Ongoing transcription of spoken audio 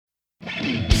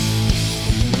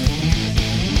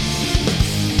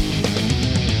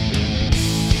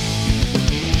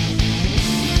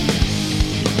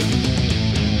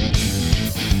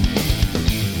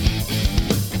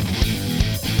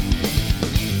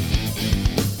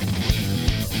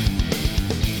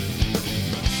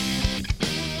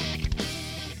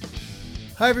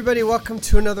Hi everybody, welcome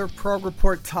to another Prog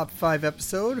Report Top 5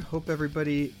 episode. Hope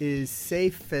everybody is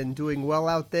safe and doing well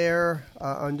out there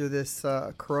under this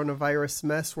coronavirus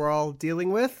mess we're all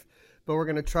dealing with. But we're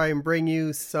going to try and bring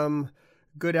you some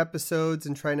good episodes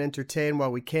and try and entertain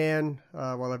while we can,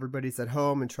 while everybody's at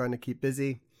home and trying to keep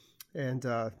busy. And,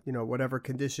 whatever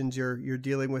conditions you're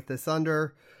dealing with this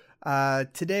under.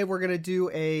 Today we're going to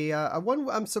do a one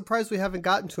I'm surprised we haven't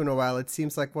gotten to in a while. It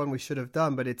seems like one we should have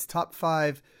done, but it's Top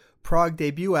 5 prog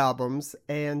debut albums.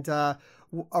 And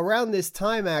around this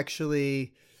time,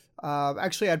 actually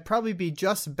I'd probably be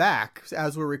just back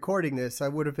as we're recording this. I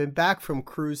would have been back from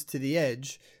Cruise to the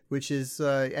Edge, which is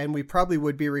and we probably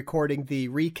would be recording the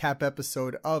recap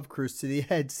episode of Cruise to the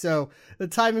Edge. So the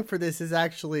timing for this is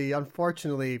actually,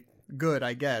 unfortunately, good,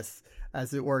 I guess,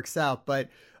 as it works out. But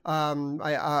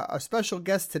a special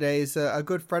guest today is a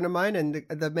good friend of mine and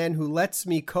the man who lets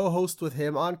me co-host with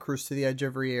him on Cruise to the Edge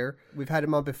every year. We've had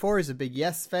him on before. He's a big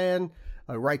Yes fan,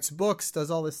 writes books,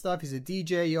 does all this stuff. He's a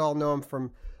DJ. You all know him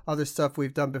from other stuff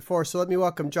we've done before. So let me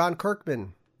welcome Jon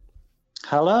Kirkman.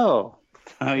 Hello.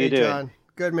 How you doing? John.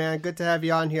 Good, man. Good to have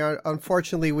you on here.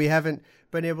 Unfortunately, we haven't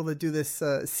been able to do this,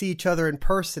 see each other in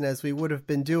person as we would have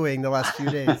been doing the last few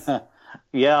days.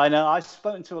 Yeah, I know. I've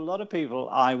spoken to a lot of people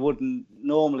I wouldn't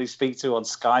normally speak to on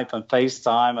Skype and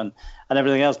FaceTime and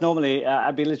everything else. Normally,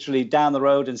 I'd be literally down the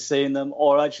road and seeing them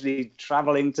or actually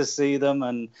traveling to see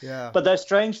them. But they're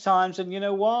strange times. And you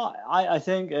know what? I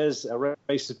think as a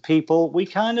race of people, we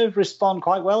kind of respond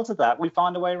quite well to that. We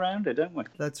find a way around it, don't we?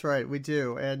 That's right. We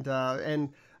do. And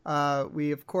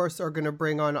we, of course, are going to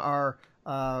bring on our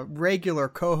regular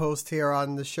co-host here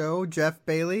on the show, Geoff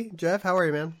Bailie. Geoff, how are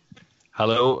you, man?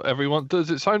 Hello, everyone.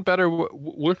 Does it sound better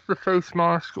with the face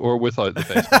mask or without the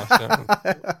face mask?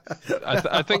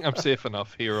 I think I'm safe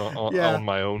enough here on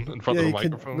my own in front of the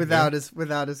microphone. Without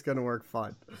is going to work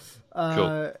fine.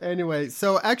 Cool. Anyway,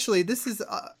 so actually, this is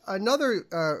another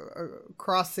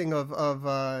crossing of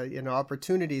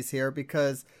opportunities here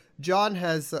because Jon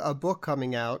has a book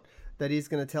coming out that he's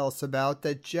going to tell us about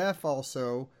that Geoff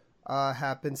also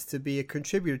happens to be a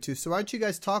contributor to. So why don't you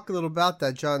guys talk a little about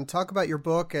that, Jon? Talk about your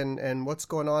book and what's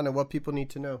going on and what people need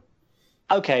to know.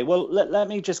 Okay, well, let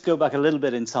me just go back a little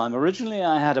bit in time. Originally,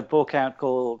 I had a book out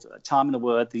called Time and the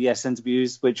Word, the Yes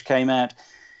Interviews, which came out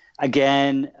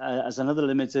again as another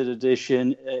limited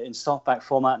edition in softback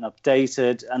format and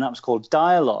updated, and that was called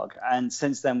Dialogue. And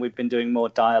since then, we've been doing more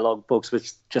dialogue books,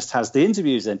 which just has the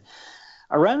interviews in.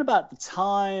 Around about the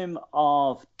time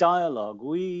of Dialogue,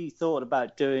 we thought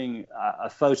about doing a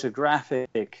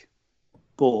photographic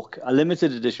book, a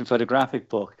limited edition photographic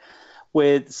book,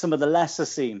 with some of the lesser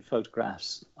seen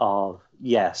photographs of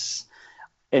Yes,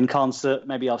 in concert,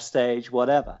 maybe off stage,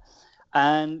 whatever.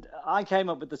 And I came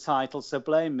up with the title, so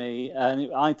blame me.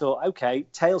 And I thought, okay,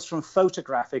 Tales from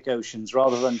Photographic Oceans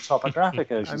rather than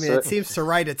Topographic Oceans. I mean, it seems to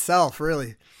write itself,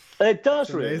 really. It does,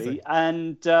 really.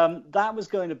 And that was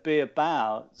going to be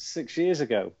about 6 years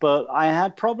ago. But I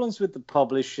had problems with the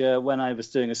publisher when I was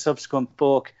doing a subsequent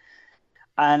book,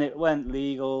 and it went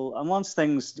legal. And once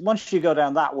you go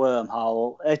down that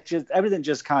wormhole, everything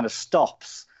just kind of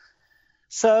stops.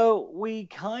 So we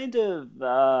kind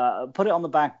of put it on the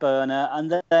back burner.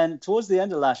 And then towards the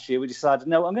end of last year, we decided,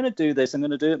 no, I'm going to do this. I'm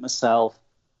going to do it myself.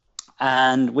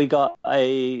 And we got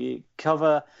a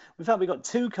cover. In fact, we got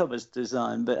two covers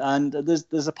designed, and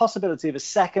there's a possibility of a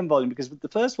second volume because the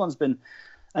first one's been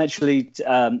actually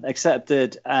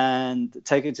accepted and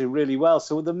taken to really well.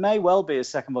 So there may well be a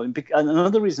second volume. And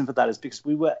another reason for that is because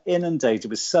we were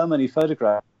inundated with so many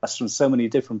photographs from so many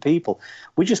different people.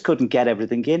 We just couldn't get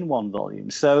everything in one volume.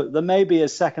 So there may be a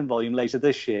second volume later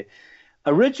this year.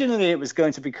 Originally, it was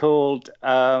going to be called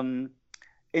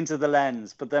Into the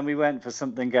Lens, but then we went for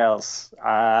something else,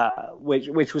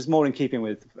 which was more in keeping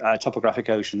with Topographic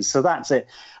Oceans. So that's it.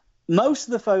 Most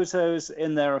of the photos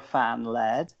in there are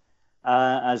fan-led.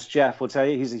 As Geoff will tell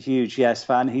you, he's a huge Yes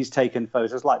fan. He's taken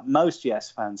photos like most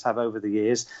Yes fans have over the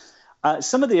years.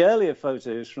 Some of the earlier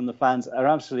photos from the fans are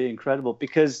absolutely incredible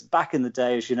because back in the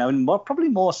day, as you know, and probably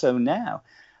more so now,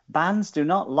 bands do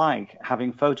not like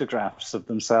having photographs of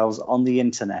themselves on the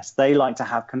internet. They like to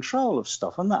have control of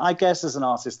stuff. And I guess as an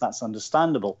artist, that's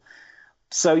understandable.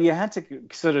 So you had to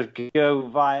sort of go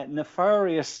via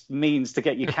nefarious means to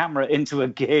get your camera into a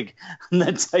gig and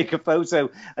then take a photo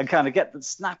and kind of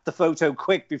snap the photo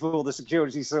quick before the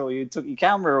security saw you and took your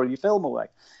camera or your film away.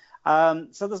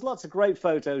 So there's lots of great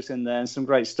photos in there and some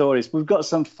great stories. We've got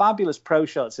some fabulous pro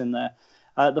shots in there.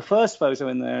 The first photo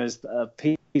in there is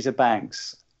Peter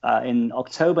Banks in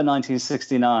October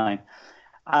 1969.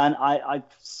 And I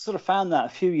sort of found that a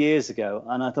few years ago,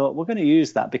 and I thought, we're going to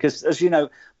use that because, as you know,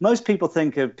 most people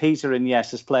think of Peter in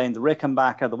Yes as playing the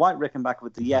Rickenbacker, the white Rickenbacker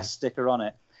with the Yes sticker on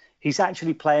it. He's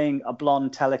actually playing a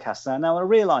blonde Telecaster. Now, I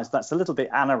realise that's a little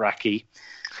bit Anaraki,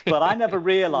 but I never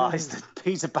realised that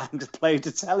Peter Banks played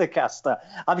a Telecaster.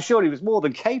 I'm sure he was more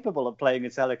than capable of playing a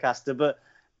Telecaster, but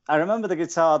I remember the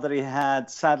guitar that he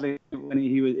had, sadly, when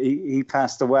he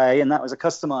passed away, and that was a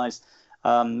customised,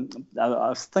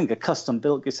 I think a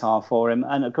custom-built guitar for him.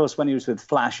 And, of course, when he was with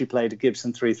Flash, he played a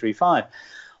Gibson 335.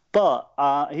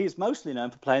 But he's mostly known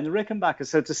for playing the Rickenbacker.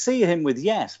 So to see him with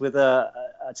Yes, with a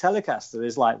Telecaster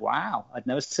is like, wow, I'd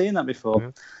never seen that before.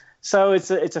 Yeah. So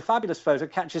it's a fabulous photo.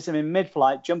 Catches him in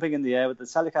mid-flight, jumping in the air with the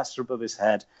Telecaster above his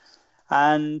head.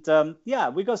 And,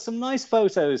 we got some nice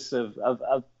photos of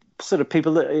sort of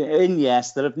people in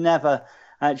Yes that have never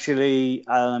actually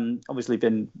obviously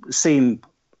been seen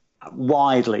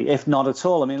widely, if not at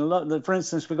all. I mean, look, for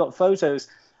instance, we got photos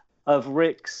of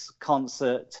Rick's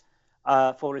concert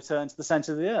for Return to the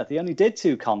Centre of the Earth. He only did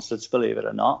 2 concerts, believe it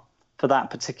or not, for that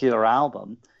particular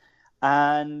album.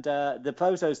 And the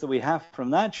photos that we have from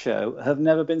that show have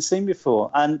never been seen before.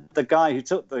 And the guy who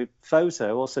took the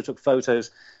photo also took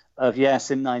photos of Yes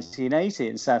in 1980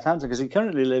 in Southampton, because he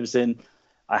currently lives in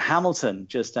Hamilton,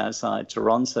 just outside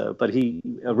Toronto. But he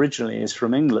originally is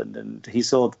from England, and he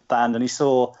saw the band and he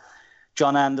saw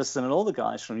John Anderson and all the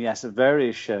guys from Yes at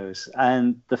various shows.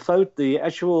 And the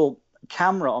actual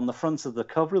camera on the front of the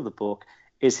cover of the book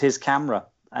is his camera,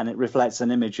 and it reflects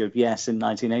an image of Yes in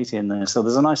 1980 in there. So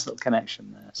there's a nice little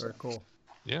connection there. Very cool.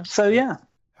 Yeah. So, yeah.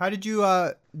 How did you,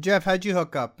 Geoff, how'd you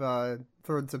hook up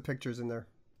throwing some pictures in there?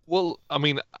 Well, I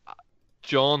mean,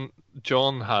 John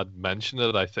had mentioned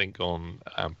it, I think, on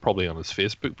probably on his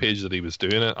Facebook page that he was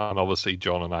doing it, and obviously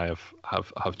John and I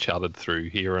have chatted through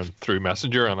here and through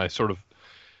Messenger, and I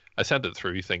sent it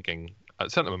through thinking, I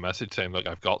sent him a message saying, look,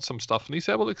 I've got some stuff, and he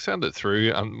said, well, look, send it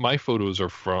through. And my photos are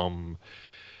from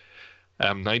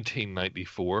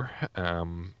 1994,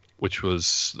 which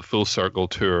was the Full Circle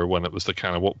tour, when it was the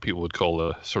kind of what people would call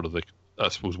the sort of the, I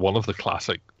suppose, one of the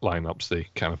classic lineups. They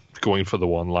kind of going for the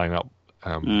one lineup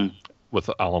with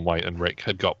Alan White and Rick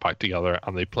had got back together,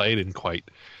 and they played in quite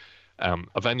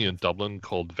a venue in Dublin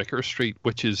called Vicar Street,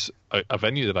 which is a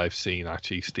venue that I've seen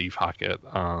actually Steve Hackett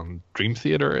and Dream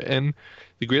Theater in.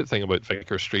 The great thing about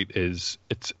Vicar Street is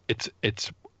it's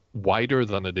wider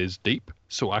than it is deep,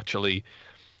 so actually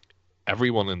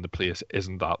everyone in the place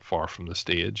isn't that far from the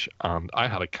stage. And I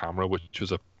had a camera which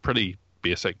was a pretty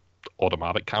basic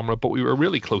automatic camera, but we were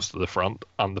really close to the front,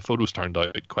 and the photos turned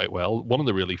out quite well. One of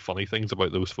the really funny things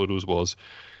about those photos was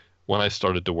when I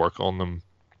started to work on them,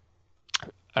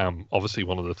 obviously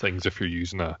one of the things, if you're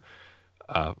using a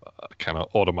kind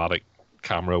of automatic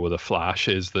camera with a flash,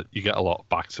 is that you get a lot of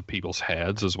backs of people's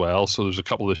heads as well. So there's a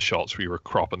couple of shots where you were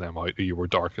cropping them out or you were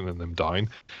darkening them down.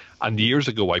 And years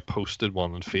ago I posted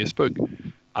one on Facebook,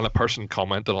 and a person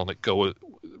commented on it,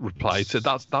 replied, said,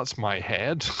 that's my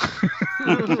head.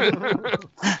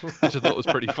 Which I thought was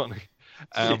pretty funny.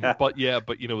 But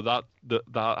you know, that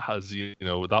has, you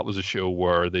know, that was a show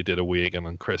where they did Awaken,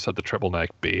 and Chris had the triple neck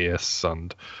bass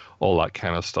and all that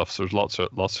kind of stuff. So there's lots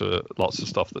of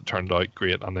stuff that turned out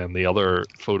great. And then the other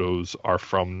photos are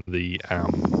from the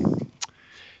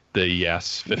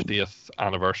Yes 50th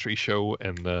anniversary show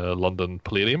in the London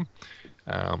Palladium,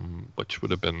 which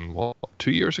would have been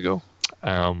 2 years ago.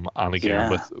 And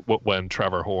again, with when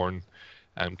Trevor Horn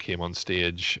came on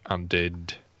stage and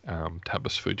did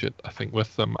Tempest Fugit, I think,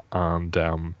 with them, and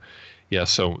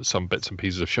so some bits and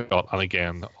pieces of shot, and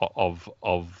again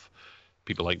of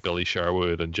people like Billy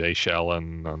Sherwood and Jay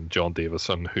Shellen and John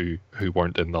Davison who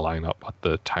weren't in the lineup at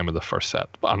the time of the first set.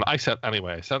 And I sent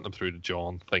them through to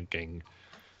John, thinking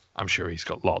I'm sure he's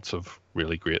got lots of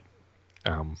really great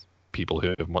people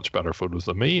who have much better photos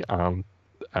than me, and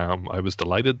I was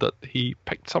delighted that he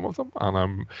picked some of them.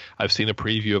 And I've seen a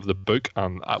preview of the book,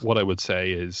 and what I would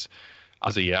say is,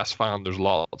 as a Yes fan, there's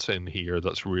lots in here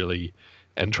that's really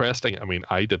interesting. I mean,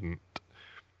 I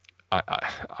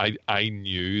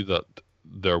knew that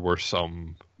there were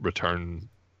some Return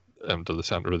to the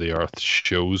Centre of the Earth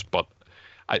shows, but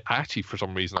I actually, for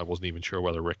some reason, I wasn't even sure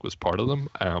whether Rick was part of them,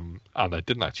 and I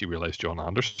didn't actually realise John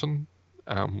Anderson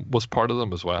was part of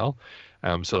them as well.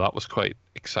 So that was quite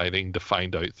exciting to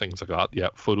find out things like that. Yeah,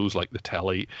 photos like the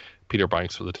telly, Peter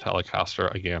Banks with the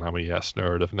Telecaster. Again, I'm a Yes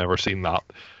nerd. I've never seen that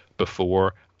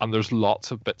before. And there's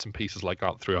lots of bits and pieces like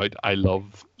that throughout. I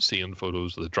love seeing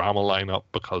photos of the drama lineup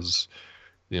because,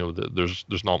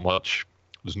 there's not much,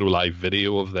 there's no live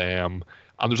video of them.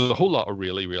 And there's a whole lot of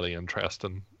really, really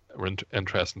interesting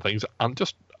things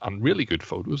and really good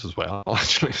photos as well,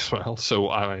 actually, as well. So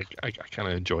I kind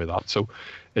of enjoy that. So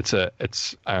I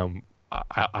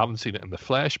haven't seen it in the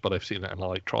flesh, but I've seen it in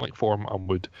electronic form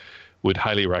and would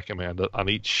highly recommend it. And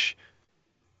each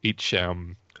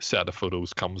set of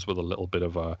photos comes with a little bit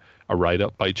of a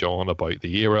write-up by Jon about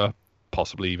the era,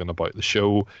 possibly even about the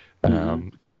show,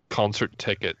 concert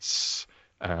tickets,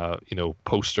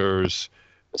 posters,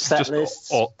 set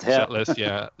lists, set lists,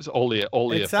 yeah, all the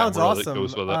it sounds awesome. That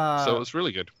goes with it. So it's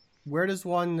really good. Where does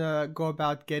one go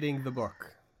about getting the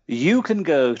book? You can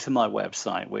go to my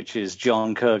website, which is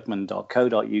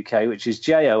jonkirkman.co.uk, which is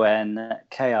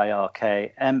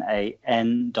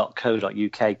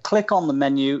jonkirkman.co.uk. Click on the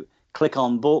menu, click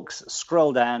on books,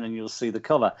 scroll down, and you'll see the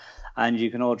cover, and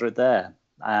you can order it there.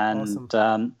 And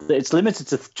awesome. It's limited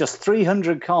to just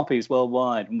 300 copies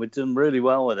worldwide, and we're doing really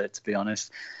well with it, to be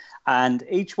honest. And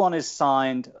each one is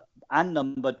signed and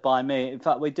numbered by me. In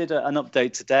fact, we did an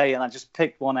update today, and I just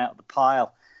picked one out of the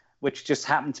pile, which just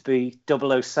happened to be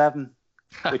 007,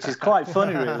 which is quite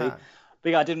funny, really.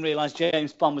 But I didn't realise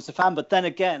James Bond was a fan. But then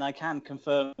again, I can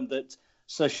confirm that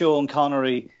Sir Sean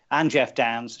Connery and Jeff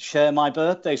Downes share my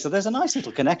birthday. So there's a nice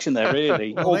little connection there,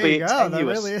 really, well, albeit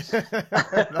tenuous.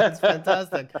 That's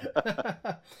fantastic.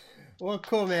 Well,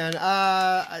 cool, man.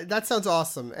 That sounds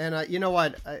awesome. And you know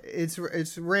what?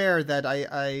 It's rare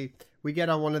that we get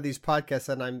on one of these podcasts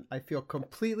and I feel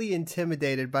completely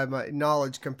intimidated by my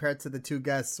knowledge compared to the two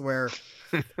guests, where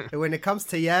when it comes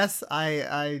to Yes,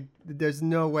 I there's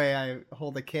no way I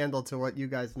hold a candle to what you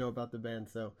guys know about the band.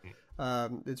 So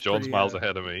it's John's miles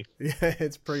ahead of me. Yeah,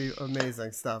 it's pretty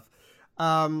amazing stuff.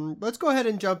 Let's go ahead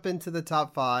and jump into the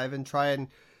top 5 and try and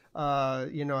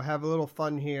have a little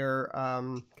fun here.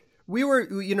 We were,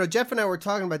 Geoff and I were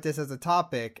talking about this as a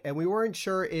topic, and we weren't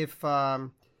sure if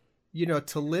to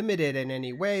limit it in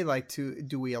any way, like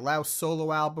do we allow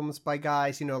solo albums by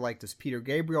guys, like does Peter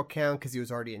Gabriel count because he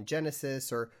was already in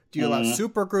Genesis, or do you allow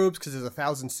super groups because there's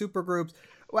 1,000 super groups?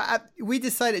 Well, we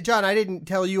decided, Jon, I didn't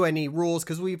tell you any rules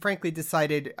because we frankly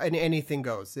decided anything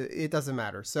goes. It doesn't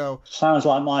matter. So sounds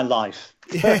like my life.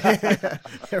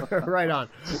 Right on.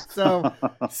 So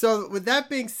with that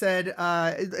being said,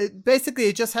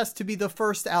 it just has to be the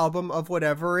first album of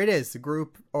whatever it is, a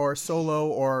group or solo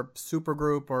or super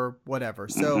group or whatever.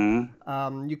 So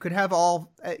you could have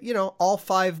all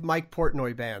 5 Mike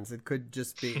Portnoy bands. It could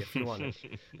just be if you wanted.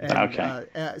 And,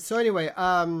 okay. So anyway,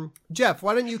 Geoff,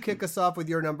 why don't you kick us off with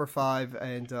your number 5,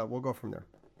 and we'll go from there.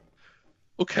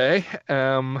 Okay.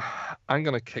 I'm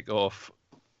going to kick off.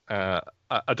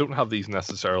 I don't have these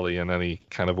necessarily in any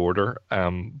kind of order,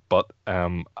 but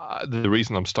the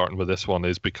reason I'm starting with this one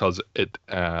is because it,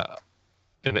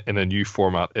 in a new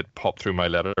format, it popped through my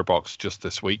letterbox just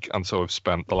this week, and so I've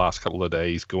spent the last couple of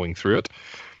days going through it.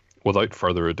 Without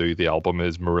further ado, the album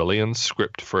is Marillion's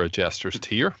Script for a Jester's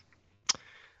Tear.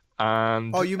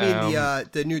 And you mean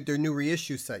the new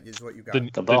reissue set is what you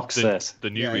got? The box set. The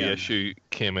new reissue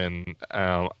came in,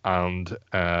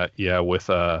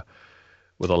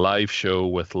 with a live show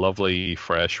with lovely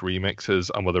fresh remixes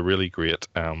and with a really great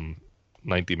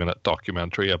 90-minute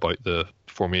documentary about the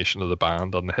formation of the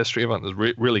band and the history of it.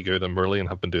 It's really good, and Marillion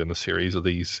have been doing a series of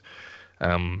these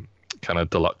kind of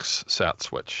deluxe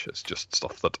sets, which is just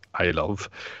stuff that I love.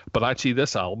 But actually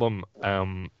this album,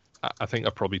 I think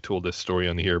I've probably told this story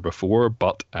on here before,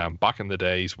 but back in the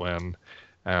days when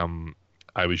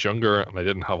I was younger and I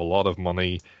didn't have a lot of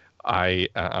money,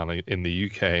 in the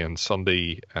UK and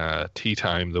Sunday tea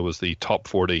time, there was the top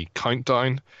 40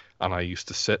 countdown, and I used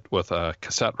to sit with a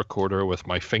cassette recorder with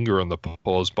my finger on the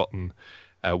pause button,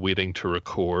 waiting to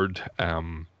record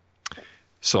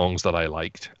songs that I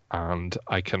liked. And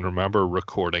I can remember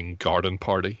recording Garden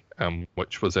Party,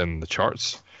 which was in the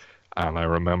charts, and I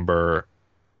remember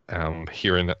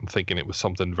hearing it and thinking it was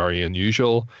something very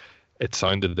unusual. It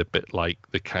sounded a bit like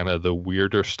the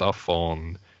weirder stuff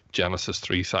on Genesis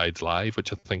 3 Sides Live,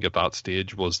 which I think at that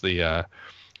stage was the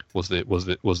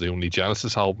only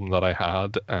Genesis album that I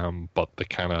had. But the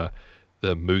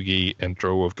Moogie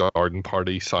intro of Garden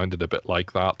Party sounded a bit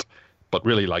like that, but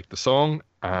really liked the song.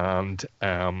 And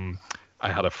I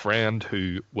had a friend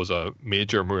who was a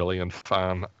major Marillion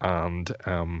fan, and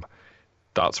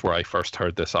that's where I first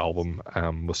heard this album,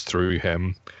 was through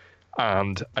him.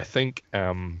 And I think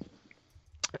in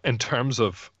terms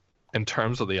of in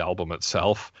terms of the album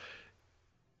itself,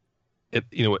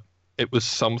 it was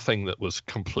something that was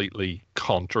completely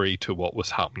contrary to what was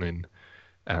happening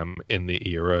in the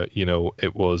era.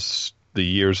 It was the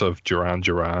years of Duran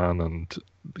Duran and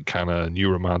kind of new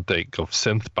romantic of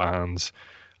synth bands,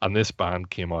 and this band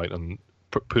came out and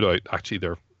put out actually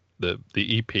the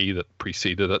EP that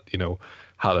preceded it.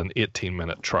 Had an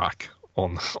 18-minute track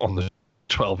on the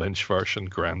 12-inch version,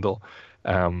 Grendel,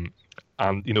 and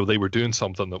they were doing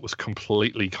something that was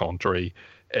completely contrary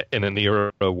in an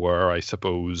era where I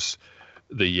suppose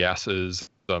the Yeses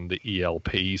and the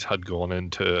ELPs had gone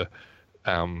into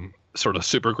sort of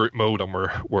supergroup mode and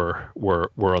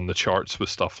were on the charts with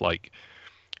stuff like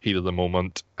Heat of the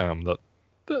Moment, that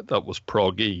was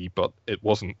prog-y, but it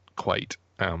wasn't quite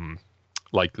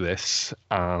like this.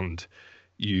 And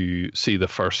you see the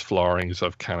first flowerings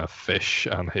of kind of Fish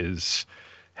and his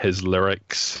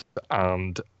lyrics,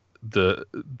 and the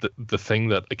thing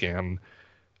that again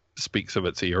speaks of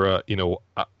its era,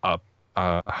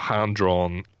 a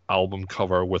hand-drawn album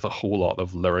cover with a whole lot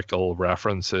of lyrical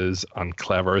references and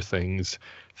clever things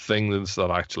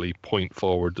that actually point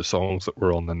forward to songs that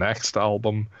were on the next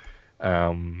album,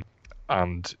 and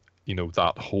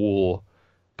that whole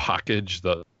package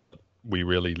that we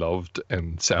really loved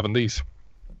in 70s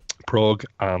prog,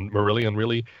 and Marillion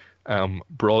really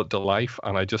brought it to life.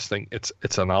 And I just think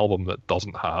it's an album that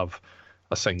doesn't have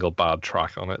a single bad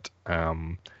track on it.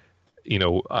 And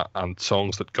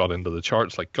songs that got into the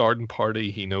charts like Garden Party,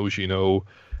 He Knows You Know,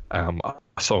 a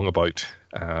song about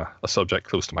a subject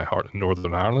close to my heart in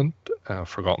Northern Ireland,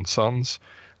 Forgotten Sons.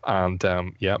 And I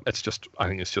think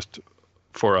it's just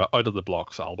for a Out of the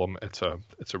Blocks album, it's a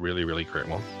really, really great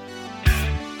one.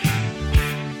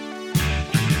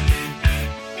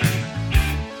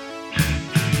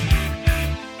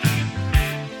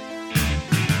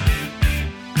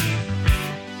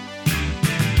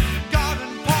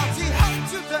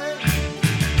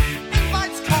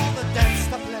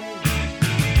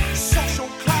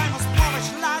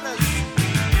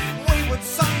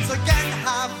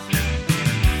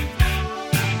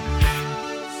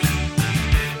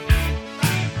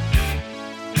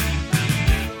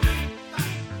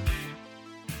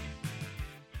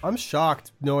 I'm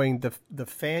shocked knowing the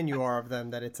fan you are of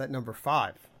them that it's at number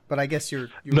 5. But I guess you're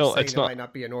no, saying it's it not. Might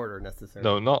not be in order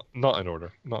necessarily. No, not in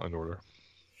order. Not in order.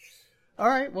 All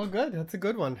right, well, good. That's a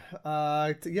good one.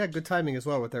 Good timing as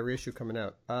well with that reissue coming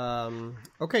out.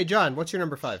 Okay, John, what's your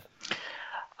number 5?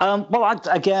 They're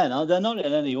not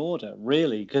in any order,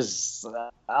 really, because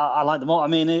I like them all. I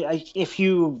mean, if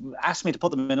you asked me to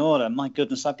put them in order, my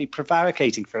goodness, I'd be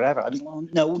prevaricating forever.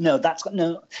 No.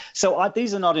 So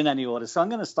these are not in any order. So I'm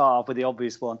going to start off with the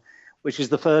obvious one, which is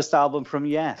the first album from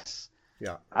Yes.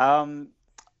 Yeah.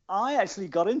 I actually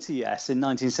got into Yes in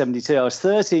 1972. I was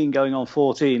 13 going on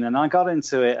 14, and I got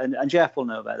into it, and Geoff will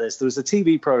know about this. There was a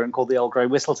TV program called The Old Grey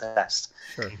Whistle Test.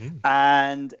 Sure. Mm-hmm.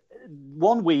 And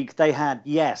one week they had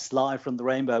Yes live from the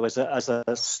Rainbow as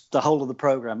the whole of the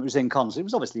program. It was in concert. It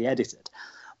was obviously edited,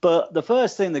 but the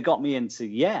first thing that got me into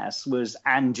Yes was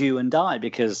And You and I,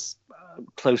 because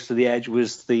Close to the Edge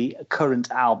was the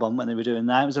current album when they were doing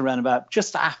that. It was around about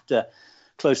just after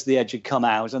Close to the Edge had come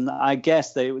out, and I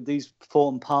guess these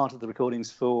formed part of the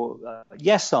recordings for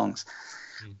Yes songs.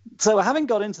 So having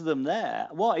got into them there,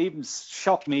 what even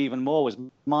shocked me even more was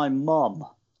my mum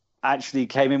actually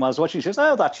came in while I was watching. She goes,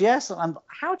 "Oh, that's Yes." And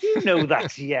how do you know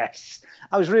that's Yes?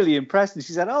 I was really impressed. And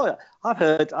she said, "Oh, I've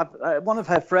heard one of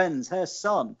her friends, her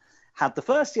son, had the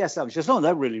first Yes album." She says, "Oh,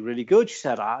 they're really, really good." She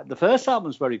said, "The first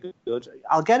album's very good.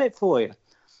 I'll get it for you."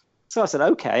 So I said,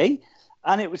 "Okay."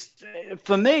 And it was,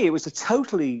 for me, it was a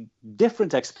totally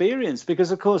different experience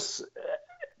because, of course,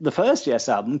 the first Yes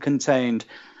album contained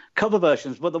cover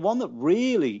versions, but the one that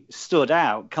really stood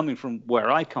out, coming from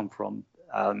where I come from,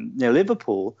 near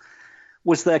Liverpool,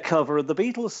 was their cover of the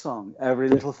Beatles song Every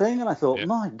Little Thing. And I thought,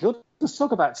 My goodness,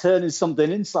 talk about turning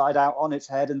something inside out on its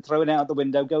head and throwing it out the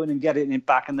window, going and getting it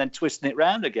back and then twisting it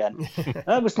round again.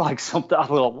 That was like something, I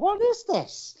thought, what is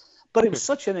this? But it was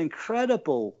such an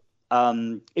incredible,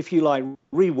 if you like,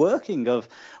 reworking of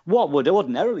what would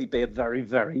ordinarily be a very,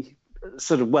 very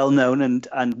sort of well-known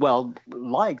and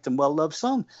well-liked and well-loved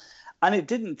song. And it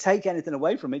didn't take anything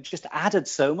away from it, it just added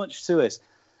so much to it.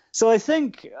 So I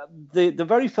think the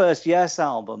very first Yes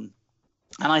album,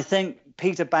 and I think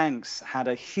Peter Banks had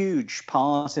a huge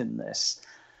part in this.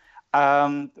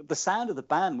 The sound of the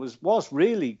band was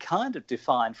really kind of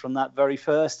defined from that very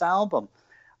first album.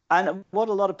 And what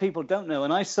a lot of people don't know,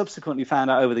 and I subsequently found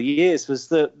out over the years, was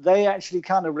that they actually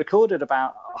kind of recorded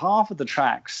about half of the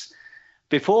tracks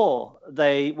before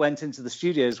they went into the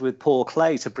studios with Paul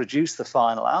Clay to produce the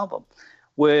final album,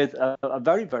 with a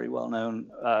very, very well-known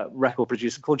record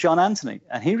producer called John Anthony.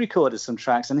 And he recorded some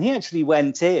tracks, and he actually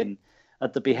went in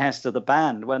at the behest of the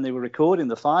band when they were recording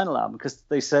the final album, because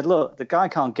they said, look, the guy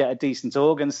can't get a decent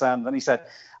organ sound. And he said,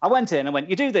 I went in and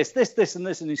went, you do this, this, this, and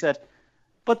this. And he said,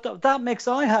 but that mix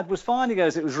I had was fine. He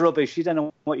goes, it was rubbish. You don't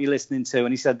know what you're listening to.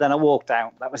 And he said, then I walked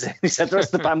out. That was it. He said, the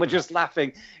rest of the band were just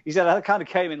laughing. He said, I kind of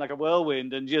came in like a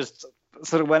whirlwind and just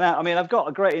sort of went out. I mean, I've got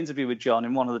a great interview with John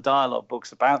in one of the dialogue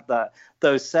books about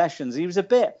those sessions. He was a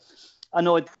bit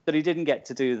annoyed that he didn't get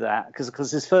to do that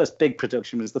because his first big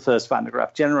production was the first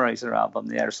Phonograph Generator album,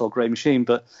 the Aerosol Grey Machine.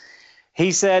 But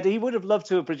he said he would have loved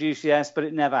to have produced Yes, but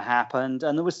it never happened.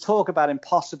 And there was talk about him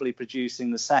possibly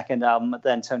producing the second album, but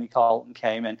then Tony Colton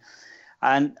came in.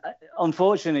 And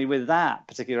unfortunately, with that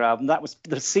particular album, that was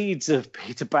the seeds of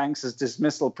Peter Banks's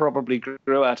dismissal probably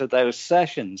grew out of those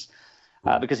sessions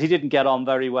because he didn't get on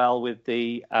very well with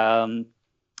the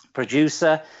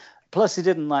producer. Plus, he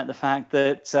didn't like the fact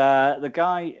that the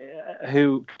guy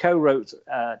who co-wrote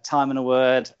Time and a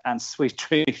Word and Sweet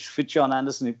Dreams with John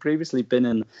Anderson, who'd previously been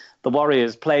in The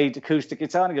Warriors, played acoustic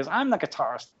guitar. And he goes, I'm the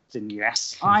guitarist in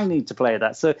Yes, I need to play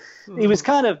that. So he was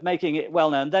kind of making it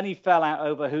well-known. Then he fell out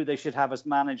over who they should have as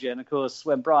manager. And, of course,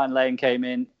 when Brian Lane came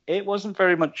in, it wasn't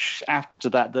very much after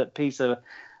that Peter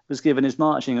was given his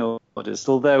marching orders,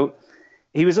 although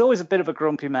he was always a bit of a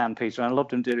grumpy man, Peter, and I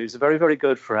loved him dearly. He was a very, very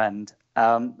good friend.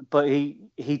 But he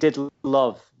did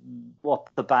love what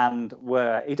the band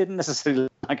were. He didn't necessarily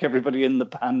like everybody in the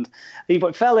band. He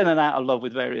fell in and out of love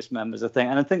with various members, I think.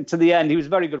 And I think to the end, he was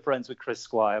very good friends with Chris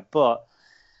Squire. But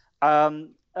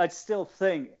I still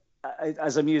think,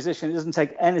 as a musician, it doesn't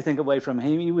take anything away from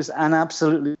him. He was an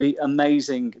absolutely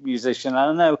amazing musician.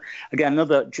 And I know, again,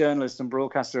 another journalist and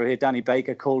broadcaster here, Danny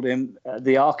Baker, called him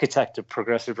the architect of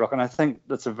progressive rock. And I think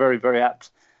that's a very, very apt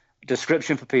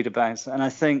description for Peter Banks. And I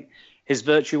think his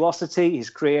virtuosity, his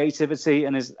creativity,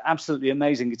 and his absolutely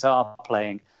amazing guitar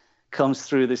playing comes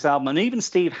through this album. And even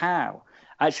Steve Howe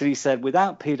actually said,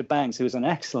 without Peter Banks, who was an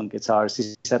excellent guitarist,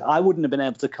 he said, I wouldn't have been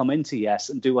able to come into Yes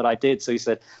and do what I did. So he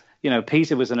said, you know,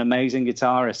 Peter was an amazing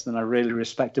guitarist and I really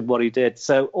respected what he did.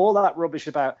 So all that rubbish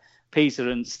about Peter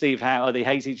and Steve Howe, they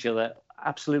hate each other,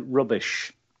 absolute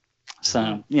rubbish.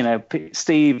 So, you know,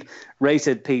 Steve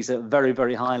rated Peter very,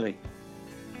 very highly.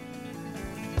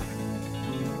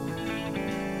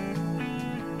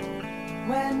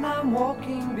 When I'm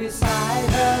walking beside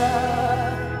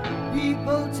her,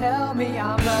 people tell me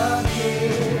I'm lucky.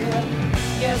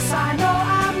 Yes, I know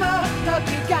I'm a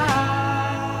lucky guy.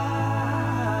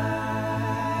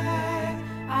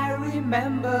 I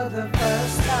remember the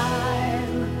first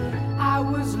time I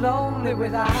was lonely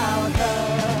without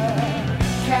her.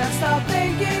 Can't stop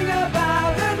thinking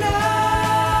about her now.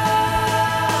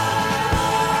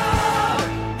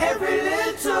 Every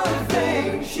little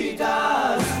thing she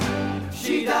does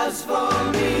for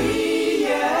me,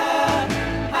 yeah.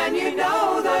 And you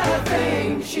know the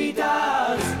thing she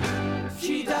does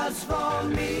for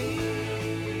me.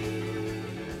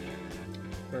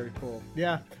 Very cool.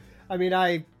 Yeah. I mean,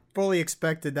 I fully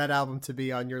expected that album to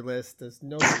be on your list. There's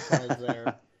no surprise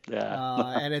there.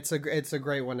 Yeah. And it's a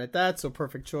great one at that, so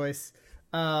perfect choice.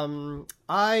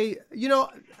 I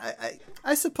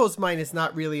suppose mine is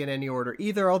not really in any order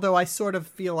either, although I sort of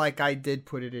feel like I did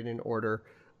put it in an order.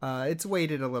 It's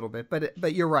weighted a little bit,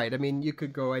 but you're right. I mean, you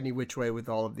could go any which way with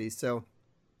all of these. So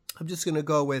I'm just going to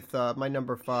go with my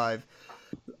number 5.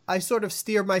 I sort of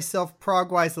steer myself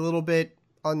prog-wise a little bit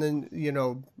on the, you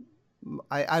know,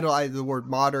 I don't like the word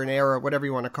modern era, whatever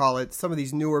you want to call it, some of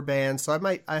these newer bands. So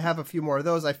I have a few more of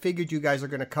those. I figured you guys are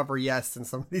going to cover Yes and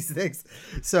some of these things.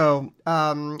 So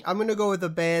I'm going to go with a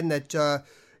band that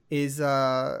is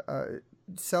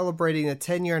celebrating the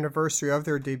 10-year anniversary of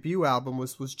their debut album,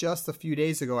 was just a few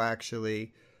days ago,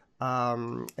 actually.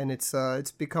 And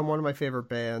it's become one of my favorite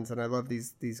bands, and I love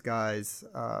these guys.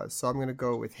 So I'm going to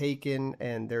go with Haken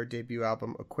and their debut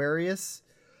album, Aquarius.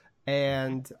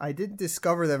 And I didn't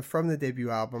discover them from the debut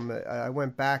album. I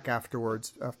went back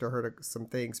afterwards after I heard some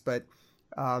things, but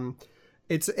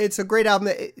it's a great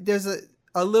album. There's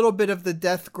a little bit of the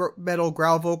death metal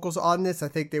growl vocals on this. I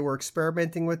think they were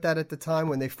experimenting with that at the time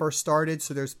when they first started,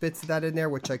 so there's bits of that in there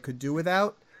which I could do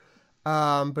without.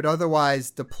 But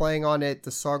otherwise, the playing on it,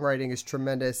 the songwriting is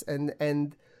tremendous,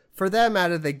 and for them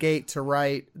out of the gate to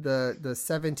write the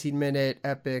 17-minute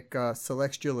epic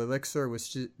Celestial Elixir,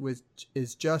 which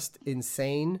is just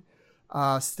insane,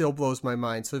 still blows my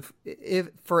mind. So if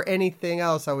for anything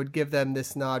else, I would give them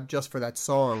this nod just for that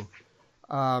song.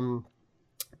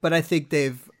 But I think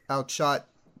they've outshot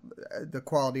the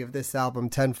quality of this album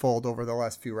tenfold over the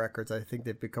last few records. I think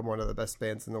they've become one of the best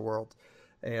bands in the world.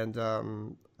 And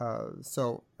and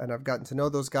I've gotten to know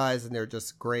those guys, and they're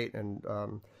just great.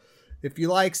 And if you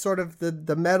like sort of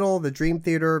the metal, the Dream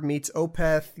Theater meets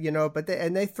Opeth, but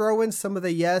they throw in some of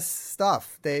the Yes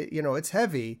stuff. It's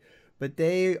heavy, but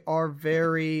they are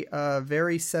very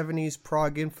 70s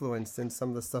prog influenced in some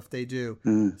of the stuff they do.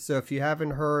 So if you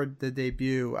haven't heard the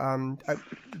debut, you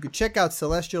could check out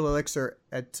Celestial Elixir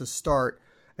to start,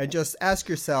 and just ask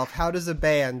yourself, how does a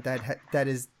band that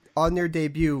is on their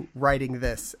debut writing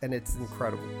this? And it's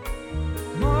incredible.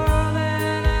 More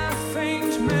than a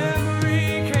faint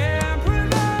memory can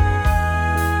provide.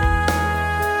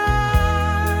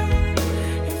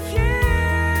 If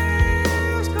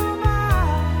years go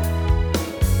by,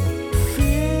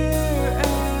 fear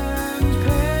and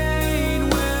pain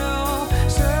will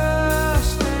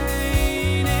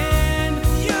sustain in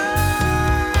your eyes.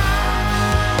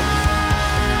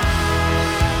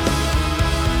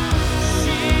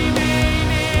 She may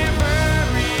never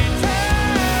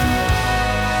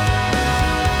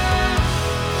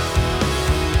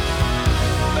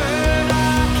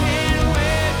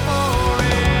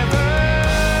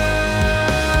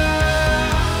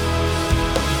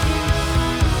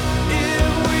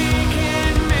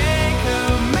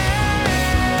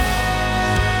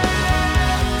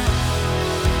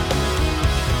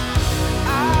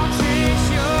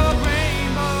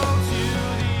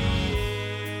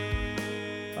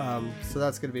So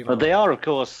that's going to be. But they are, of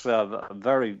course, they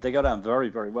go down very,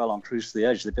 very well on Cruise to the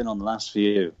Edge. They've been on the last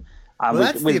few. Well,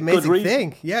 that's the amazing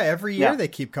thing. Yeah, every year they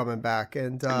keep coming back,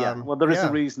 and well, there is a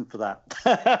reason for that.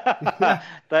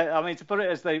 To put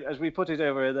it as we put it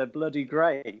over, they're bloody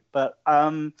great. But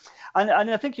and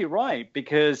I think you're right,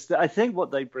 because I think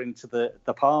what they bring to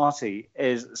the party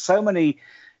is so many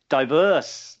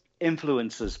diverse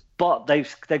influences, but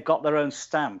they've got their own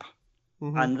stamp.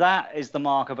 Mm-hmm. And that is the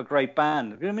mark of a great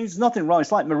band. I mean, there's nothing wrong.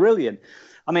 It's like Marillion.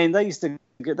 I mean, they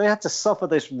had to suffer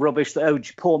this rubbish.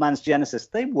 Poor man's Genesis.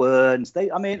 They weren't.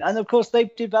 And of course they've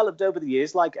developed over the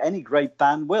years, like any great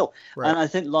band will. Right. And I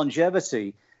think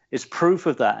Longevity is proof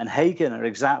of that. And Hagen are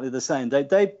exactly the same.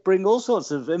 They bring all sorts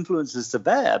of influences to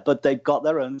bear, but they've got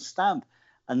their own stamp,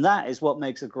 and that is what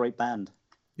makes a great band.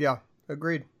 Yeah,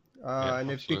 agreed.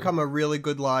 And it's become a really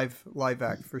good live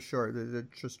act for sure. They're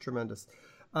just tremendous.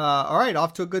 All right,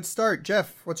 off to a good start.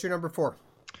 Geoff, what's your number 4?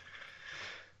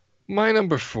 My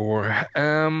number 4.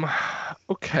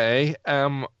 Okay.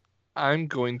 I'm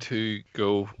going to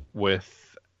go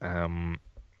with. See,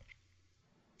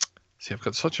 I've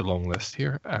got such a long list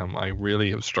here. I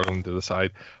really am struggling to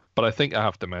decide, but I think I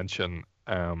have to mention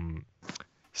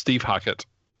Steve Hackett,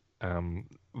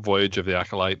 Voyage of the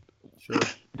Acolyte. Sure.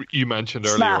 You mentioned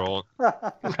earlier on.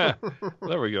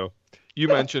 There we go. You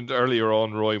mentioned earlier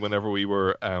on, Roy, whenever we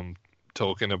were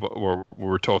talking about, or we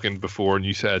were talking before, and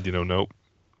you said, no,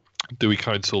 do we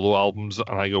count solo albums?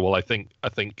 And I go, well, I think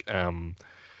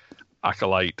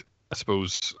Acolyte, I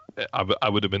suppose I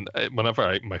would have been,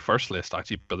 whenever my first list,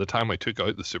 actually, by the time I took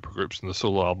out the supergroups and the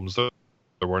solo albums, there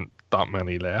weren't that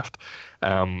many left.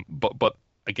 But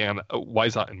again, why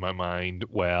is that in my mind?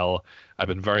 Well, I've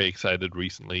been very excited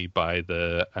recently by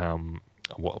the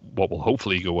what will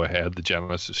hopefully go ahead, the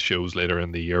Genesis shows later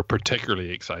in the year.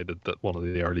 Particularly excited that one of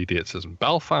the early dates is in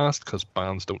Belfast, because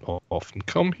bands don't often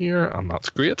come here, and that's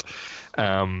great.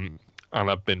 And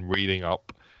I've been reading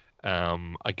up.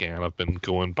 Again, I've been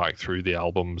going back through the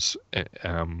albums,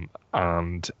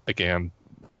 and again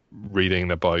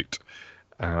reading about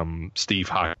Steve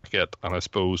Hackett, and I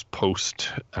suppose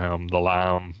post the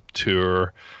Lamb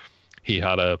tour, he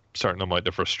had a certain amount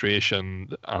of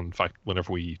frustration. And in fact,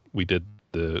 whenever we did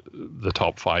the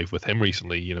top 5 with him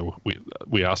recently,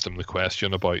 we asked him the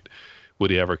question about would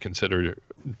he ever consider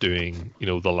doing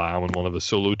the Lamb on one of the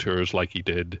solo tours like he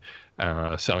did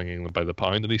Selling England by the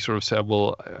Pound, and he sort of said,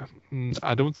 well,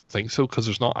 I don't think so, because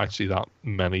there's not actually that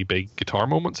many big guitar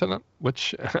moments in it,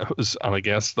 which was, and I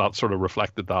guess that sort of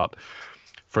reflected that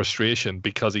frustration,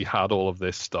 because he had all of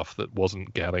this stuff that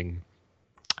wasn't getting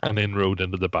an inroad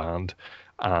into the band.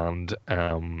 And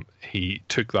he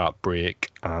took that break,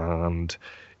 and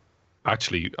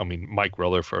actually, I mean, Mike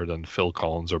Rutherford and Phil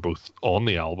Collins are both on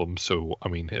the album, so I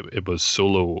mean, it was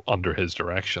solo under his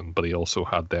direction, but he also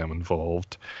had them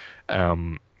involved.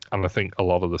 And I think a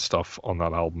lot of the stuff on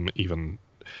that album even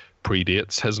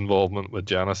predates his involvement with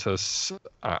Genesis.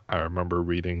 I remember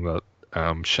reading that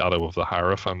Shadow of the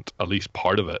Hierophant, at least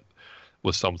part of it,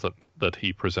 was something that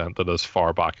he presented as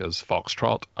far back as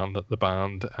Foxtrot, and that the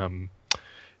band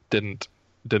didn't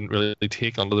really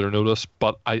take under their notice.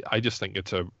 But I just think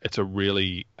it's a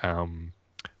really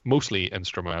mostly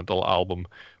instrumental album,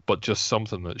 but just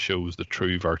something that shows the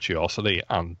true virtuosity.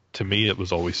 And to me, it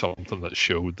was always something that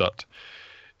showed that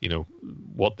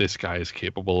what this guy is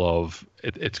capable of,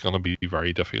 it's going to be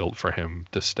very difficult for him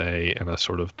to stay in a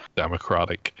sort of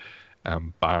democratic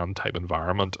band type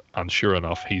environment. And sure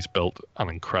enough, he's built an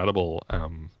incredible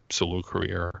solo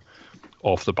career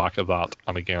off the back of that.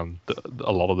 And again,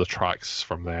 a lot of the tracks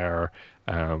from there,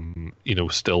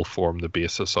 still form the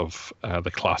basis of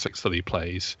the classics that he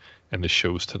plays in the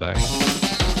shows today.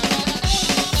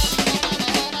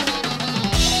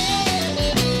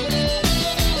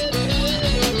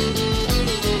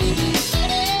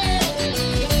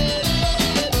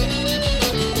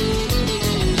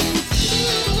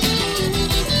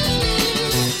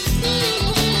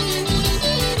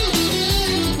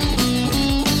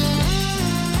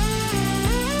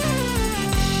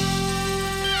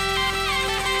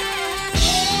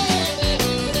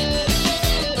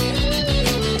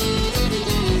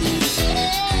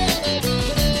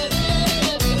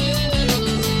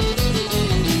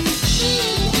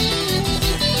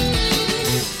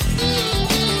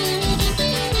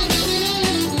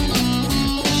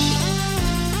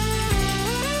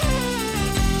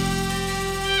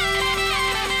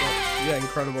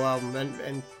 Incredible album,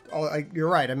 and you're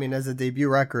right. I mean, as a debut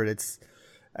record, it's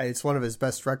one of his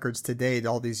best records to date.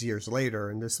 All these years later,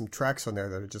 and there's some tracks on there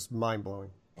that are just mind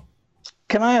blowing.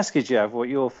 Can I ask you, Geoff, what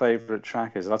your favorite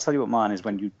track is? I'll tell you what mine is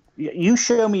when you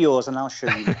show me yours, and I'll show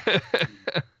you.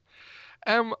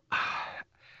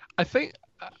 I think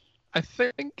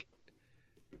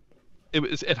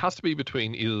it has to be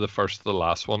between either the first or the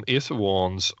last one, Ace of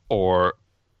Wands or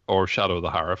Shadow of the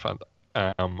Hierophant.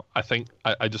 I think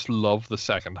I just love the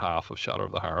second half of Shadow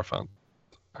of the Hierophant.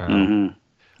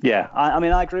 Yeah, I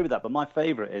mean, I agree with that, but my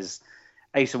favorite is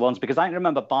Ace of Wands, because I can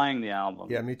remember buying the album.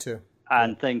 Yeah, me too.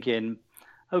 And thinking,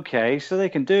 okay, so they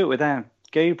can do it without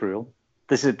Gabriel.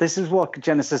 This is what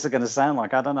Genesis are going to sound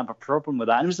like. I don't have a problem with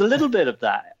that. And there's a little bit of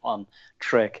that on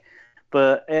Trick,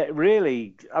 but it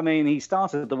really, I mean, he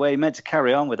started the way he meant to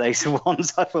carry on with Ace of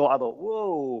Wands. I thought,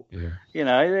 whoa, yeah.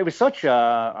 It was such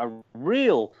a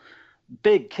real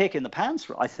big kick in the pants,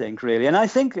 I think, really. And I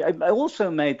think I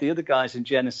also made the other guys in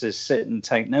Genesis sit and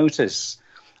take notice,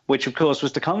 which, of course,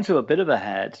 was to come to a bit of a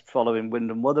head following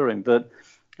Wind and Wuthering. But,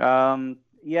 and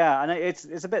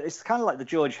it's kind of like the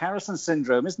George Harrison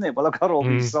syndrome, isn't it? Well, I've got all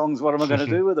these songs. What am I going to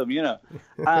do with them,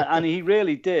 and he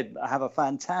really did have a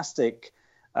fantastic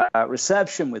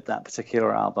reception with that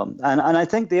particular album. And I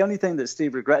think the only thing that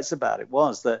Steve regrets about it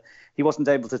was that he wasn't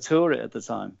able to tour it at the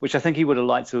time, which I think he would have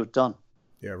liked to have done.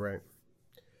 Yeah, right.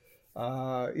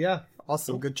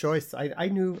 Awesome. Good choice. I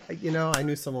knew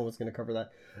someone was going to cover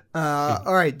that.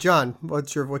 All right, John,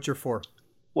 what's your 4?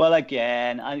 Well,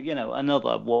 again,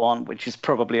 another one which is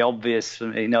probably obvious for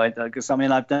me. Because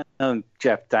I've known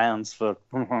Geoff Downes for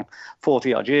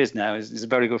 40 odd years now. He's a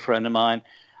very good friend of mine.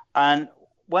 And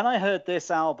when I heard this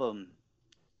album,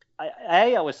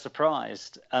 I was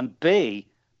surprised, and B,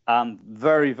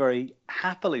 very, very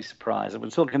happily surprised. We're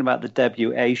talking about the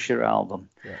debut Asia album.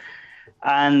 Yeah.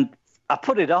 And I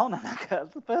put it on, and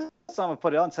the first time I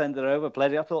put it on, turned it over,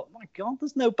 played it, I thought, my God,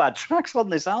 there's no bad tracks on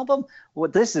this album. Well,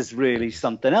 this is really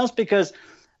something else, because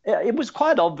it was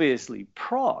quite obviously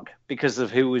prog because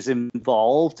of who was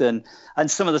involved, and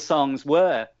some of the songs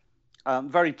were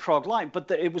very prog-like, but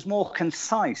it was more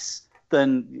concise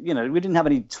than, we didn't have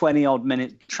any 20-odd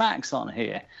minute tracks on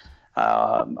here.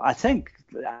 I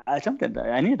don't think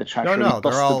any of the tracks really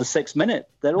busted the 6 minute.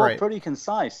 They're all pretty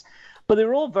concise. But they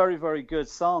were all very, very good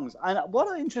songs. And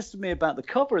what interested me about the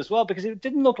cover as well, because it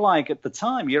didn't look like at the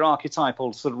time your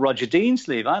archetypal sort of Roger Dean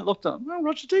sleeve. I looked at,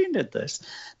 Roger Dean did this,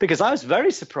 because I was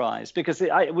very surprised, because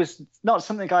it was not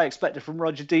something I expected from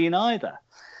Roger Dean either.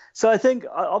 So I think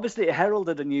obviously it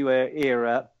heralded a new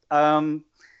era.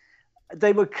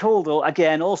 They were called,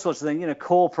 again, all sorts of things,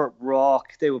 corporate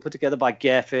rock. They were put together by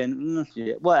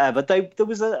Geffen, whatever. There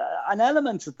was an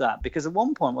element of that, because at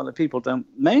one point,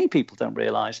 many people don't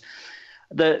realize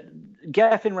that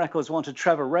Geffen Records wanted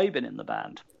Trevor Rabin in the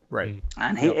band. Right.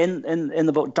 And he, in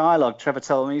the book Dialogue, Trevor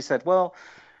told me, he said, well,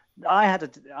 I had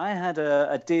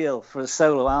a deal for a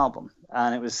solo album,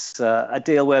 and it was a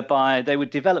deal whereby they would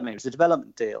develop me. It was a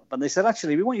development deal. But they said,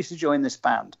 actually, we want you to join this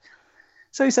band.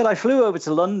 So he said, I flew over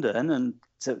to London and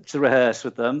to rehearse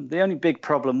with them. The only big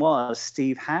problem was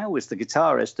Steve Howe was the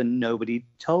guitarist, and nobody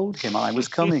told him I was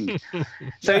coming.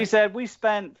 So he said, we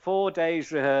spent 4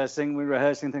 days rehearsing. We were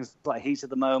rehearsing things like Heat of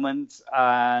the Moment,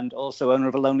 and also Owner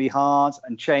of a Lonely Heart,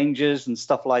 and Changes and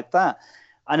stuff like that.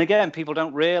 And again, people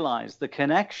don't realize the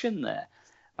connection there.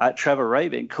 Trevor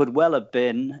Rabin could well have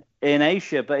been in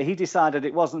Asia, but he decided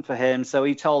it wasn't for him. So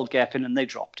he told Geffen, and they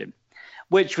dropped him,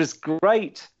 which was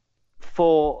great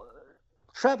for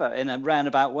Trevor in a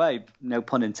roundabout way, no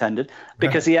pun intended,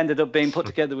 because he ended up being put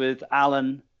together with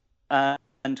Alan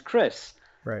and Chris.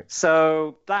 Right.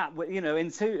 So that, you know,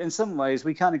 in some ways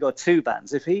we kind of got two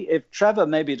bands. If Trevor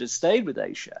maybe had stayed with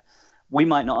Asia, we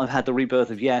might not have had the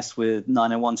rebirth of Yes with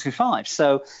 90125.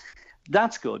 So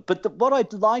that's good. But what I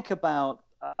like about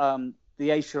the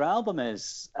Asia album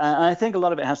is, and I think a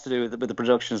lot of it has to do with the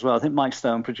production as well. I think Mike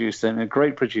Stone produced it, and a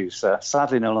great producer,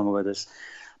 sadly no longer with us.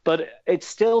 But it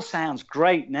still sounds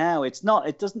great now. It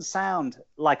doesn't sound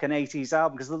like an 80s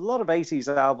album, because there's a lot of 80s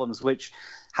albums which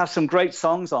have some great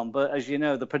songs on, but as you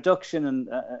know, the production and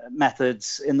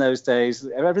methods in those days,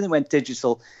 everything went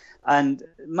digital, and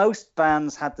most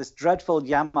bands had this dreadful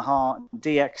Yamaha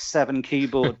DX7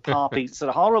 keyboard, Parpy,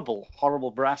 sort of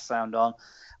horrible brass sound on,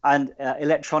 and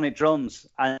electronic drums.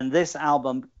 And this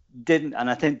album didn't, and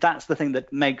I think that's the thing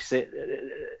that makes it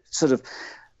sort of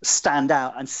stand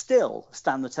out and still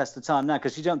stand the test of time now,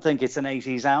 because you don't think it's an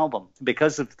 80s album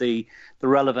because of the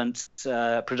relevant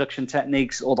production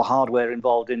techniques or the hardware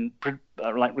involved in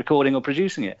like recording or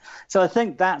producing it. So I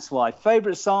think that's why.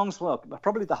 Favorite songs, well,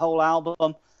 probably the whole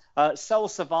album. Soul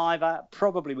Survivor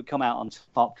probably would come out on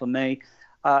top for me.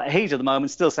 Heat of the Moment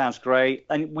still sounds great,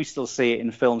 and we still see it in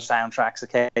film soundtracks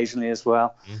occasionally as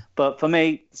well. But for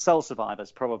me, Soul Survivor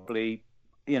is probably,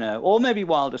 you know, or maybe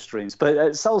Wildest Dreams,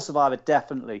 but Soul Survivor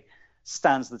definitely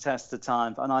stands the test of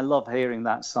time. And I love hearing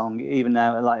that song, even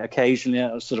now, like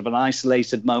occasionally, sort of an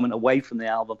isolated moment away from the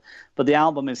album. But the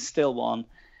album is still one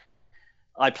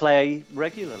I play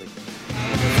regularly.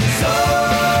 Soul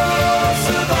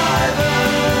Survivor,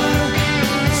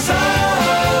 Soul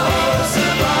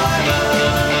Survivor,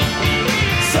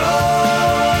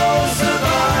 Soul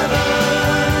Survivor,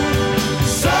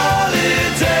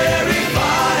 Solitary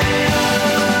Fire.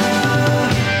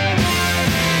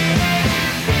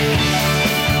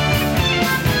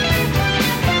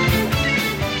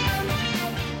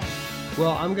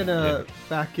 Well, I'm going to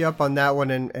back you up on that one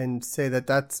and say that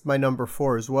that's my number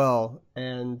 4 as well.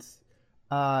 And,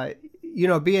 you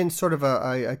know, being sort of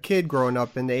a kid growing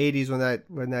up in the 80s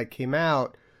when that came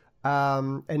out,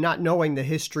 and not knowing the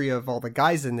history of all the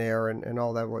guys in there and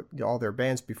all that, all their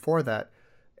bands before that,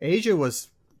 Asia was,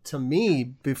 to me,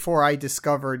 before I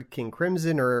discovered King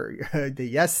Crimson or the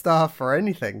Yes stuff or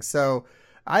anything. So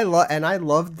I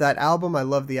loved that album. I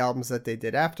love the albums that they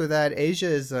did after that. Asia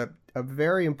is a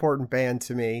very important band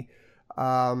to me.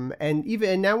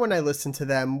 And now when I listen to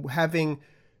them, having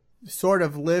sort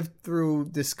of lived through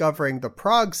discovering the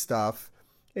prog stuff,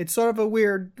 it's sort of a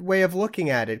weird way of looking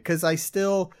at it, because I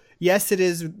still, yes, it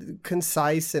is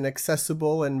concise and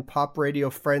accessible and pop radio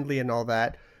friendly and all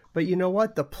that, but you know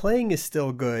what? The playing is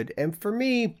still good. And for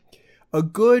me, a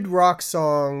good rock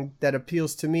song that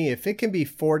appeals to me, if it can be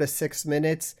 4 to 6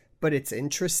 minutes, but it's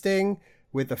interesting,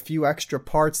 with a few extra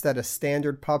parts that a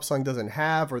standard pop song doesn't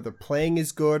have, or the playing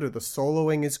is good, or the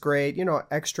soloing is great, you know,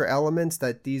 extra elements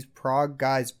that these prog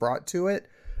guys brought to it,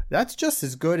 that's just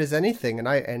as good as anything. And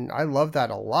I love that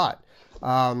a lot.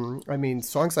 I mean,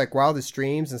 songs like Wildest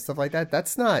Dreams and stuff like that,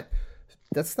 that's not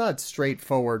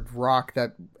straightforward rock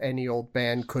that any old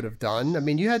band could have done. I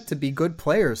mean, you had to be good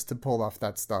players to pull off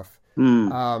that stuff.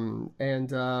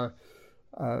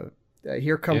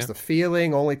 Here Comes the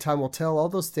Feeling, Only Time Will Tell. All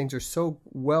those things are so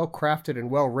well crafted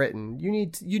and well written. You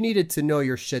needed to know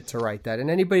your shit to write that, and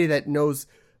anybody that knows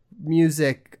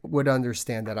music would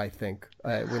understand that, I think,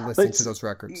 when listening to those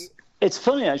records. It's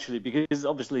funny actually, because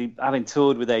obviously having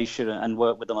toured with Asia and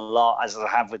worked with them a lot, as I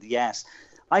have with Yes,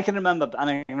 I can remember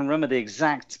the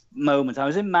exact moment. I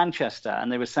was in Manchester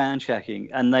and they were sound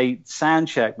checking, and they sound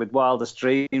checked with Wildest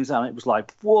Dreams, and it was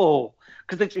like, whoa.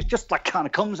 Because it just like kind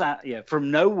of comes at you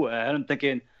from nowhere, and I'm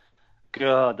thinking,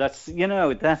 God, that's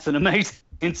an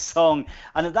amazing song.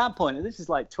 And at that point, this is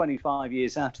like 25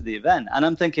 years after the event, and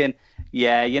I'm thinking,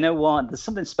 yeah, you know what? There's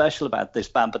something special about this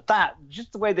band. But that,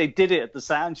 just the way they did it at the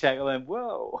sound check, I went,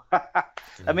 whoa.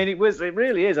 I mean, it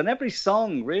really is, and every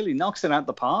song really knocks it out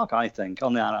the park, I think,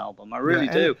 on that album. I really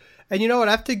do. And you know what?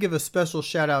 I have to give a special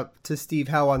shout out to Steve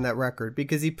Howe on that record,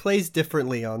 because he plays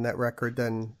differently on that record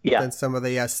than some of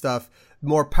the Yes stuff.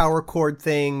 More power chord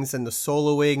things, and the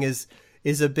soloing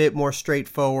is a bit more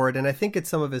straightforward. And I think it's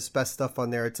some of his best stuff on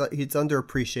there. It's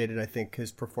underappreciated, I think,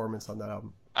 his performance on that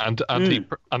album. And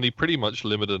he pretty much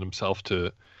limited himself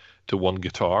to one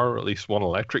guitar, or at least one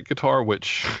electric guitar,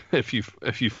 which if you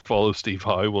follow Steve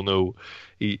Howe will know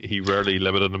he rarely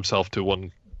limited himself to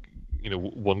one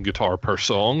guitar per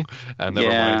song, and never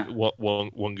mind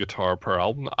one guitar per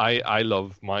album. I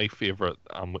love my favorite,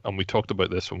 and we talked about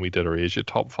this when we did our Asia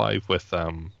top 5 with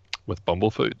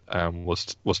Bumblefoot,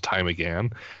 was Time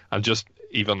Again, and just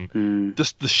even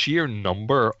just the sheer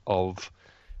number of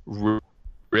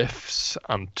riffs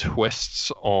and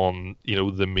twists on, you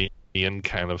know, the main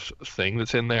kind of thing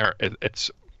that's in there.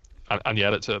 And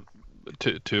yet it's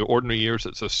to ordinary ears,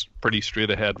 it's a pretty straight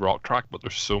ahead rock track, but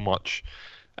there's so much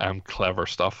clever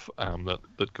stuff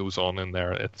that goes on in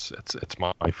there. It's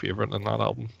my favorite in that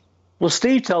album. Well,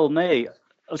 Steve told me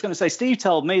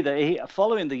that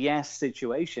following the Yes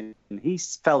situation, he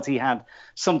felt he had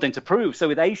something to prove. So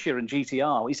with Asia and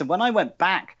GTR, he said, when I went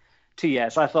back to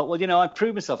Yes, I thought, well, you know, I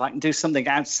proved myself. I can do something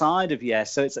outside of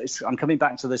Yes. So I'm coming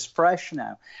back to this fresh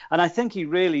now. And I think he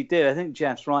really did. I think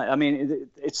Geoff's right. I mean,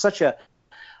 it's such a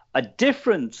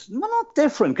different, well, not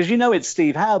different, because you know it's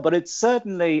Steve Howe, but it's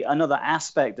certainly another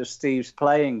aspect of Steve's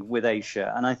playing with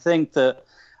Asia. And I think that,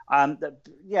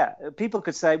 people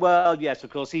could say, well, yes, of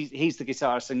course, he's the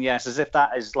guitarist, and yes, as if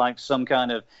that is like some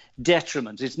kind of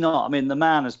detriment. It's not. I mean, the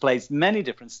man has played many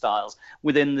different styles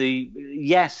within the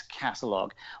Yes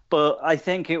catalogue, but I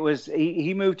think it was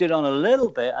he moved it on a little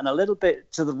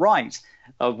bit to the right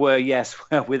of where Yes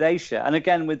were with Asia, and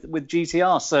again with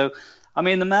GTR. So, I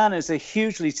mean, the man is a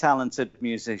hugely talented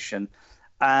musician,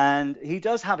 and he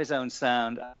does have his own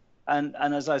sound. And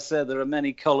as I said, there are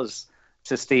many colours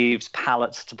to Steve's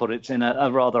palette, to put it in a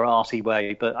rather arty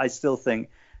way. But I still think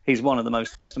he's one of the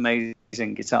most amazing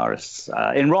guitarists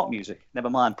in rock music, never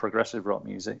mind progressive rock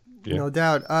music. Yeah. No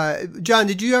doubt. John,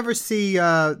 did you ever see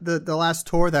the last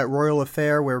tour, that Royal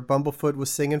Affair, where Bumblefoot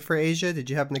was singing for Asia? Did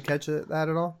you happen to catch that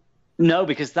at all? No,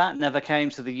 because that never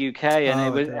came to the UK,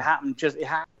 and it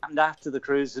happened after the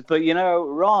cruise. But you know,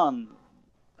 Ron,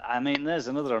 I mean, there's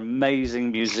another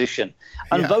amazing musician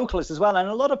and vocalist as well. And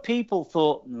a lot of people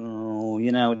thought, oh,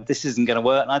 you know, this isn't going to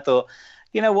work. And I thought,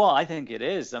 you know what? I think it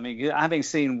is. I mean, having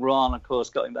seen Ron, of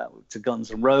course, going back to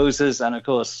Guns N' Roses, and of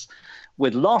course,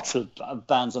 with lots of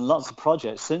bands and lots of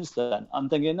projects since then, I'm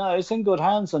thinking, no, it's in good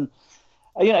hands. And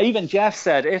you know, even Geoff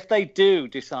said if they do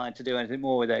decide to do anything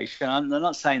more with Asia, and they're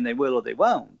not saying they will or they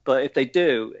won't, but if they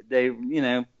do, you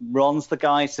know, Ron's the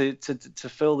guy to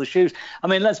fill the shoes. I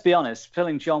mean, let's be honest,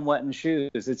 filling John Wetton's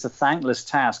shoes, it's a thankless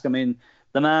task. I mean,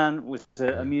 the man was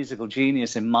a musical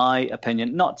genius, in my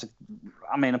opinion.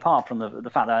 Apart from the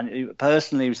fact that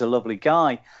personally he was a lovely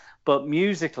guy, but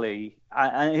musically,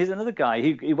 and he's another guy.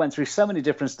 He went through so many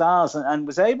different styles and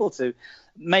was able to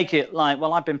make it like,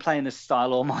 well, I've been playing this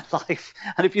style all my life.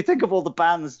 And if you think of all the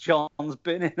bands John's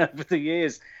been in over the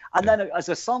years, and then as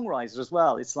a songwriter as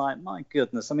well, it's like, my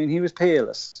goodness. I mean, he was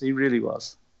peerless. He really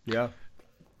was. Yeah.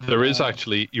 There is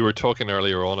actually, you were talking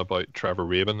earlier on about Trevor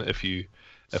Rabin.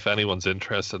 If anyone's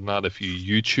interested in that, if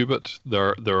you YouTube it,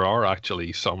 there are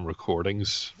actually some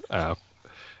recordings,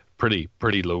 pretty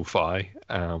lo-fi,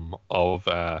 of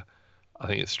I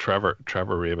think it's Trevor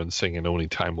Rabin singing "Only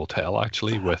Time Will Tell,"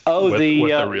 actually, with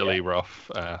the really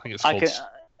rough. I think it's called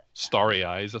Starry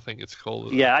Eyes. I think it's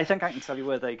called. Yeah, I think I can tell you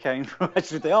where they came from.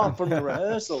 Actually, they are from the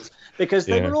rehearsals, because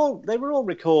they were all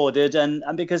recorded, and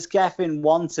because Geoffin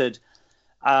wanted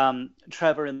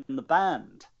Trevor in the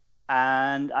band,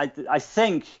 and I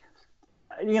think,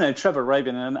 you know, Trevor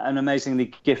Rabin, an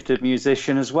amazingly gifted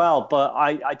musician as well, but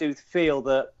I do feel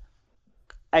that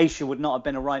Asia would not have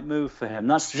been a right move for him.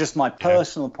 That's just my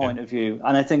personal point of view.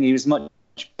 And I think he was much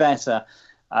better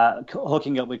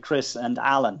hooking up with Chris and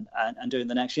Alan and doing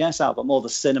the next Yes album, or the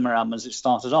Cinema album as it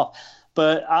started off.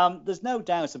 But there's no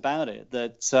doubt about it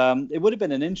that it would have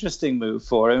been an interesting move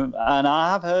for him. And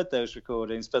I have heard those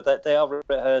recordings, but that they are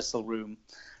rehearsal room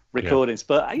recordings.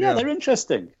 But they're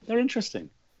interesting. They're interesting.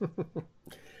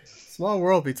 Small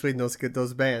world between those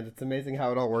bands. It's amazing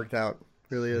how it all worked out.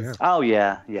 Really is. Oh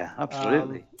yeah,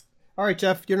 absolutely. All right,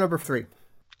 Geoff, you're number 3.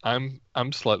 I'm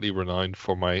slightly renowned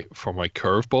for my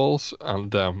curveballs,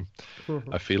 and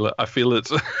I feel it's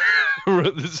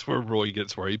this is where Roie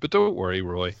gets worried. But don't worry,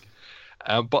 Roie.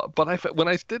 But when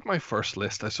I did my first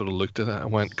list, I sort of looked at it and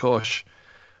went, gosh,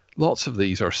 lots of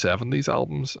these are 70s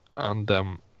albums, and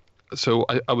so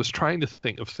I was trying to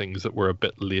think of things that were a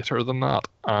bit later than that,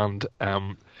 and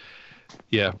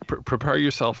prepare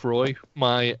yourself, Roie.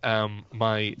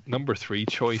 My number 3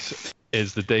 choice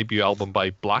is the debut album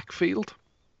by Blackfield.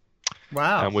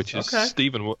 Wow. Which is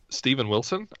Stephen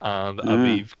Wilson and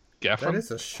Aviv Geffen. That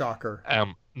is a shocker.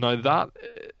 Now that,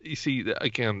 you see,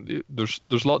 again, there's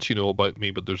lots you know about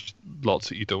me, but there's lots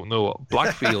that you don't know.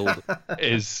 Blackfield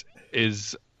is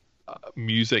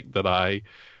music that I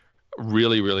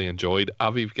really, really enjoyed.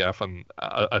 Aviv Geffen,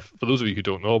 for those of you who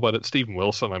don't know about it, Stephen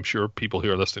Wilson, I'm sure people who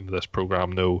are listening to this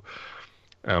program know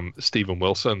Stephen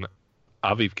Wilson.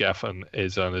 Aviv Geffen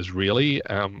is an Israeli,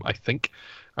 I think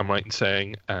I'm right in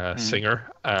saying,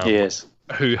 singer, yes,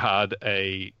 who had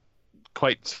a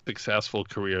quite successful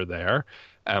career there,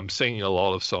 singing a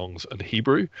lot of songs in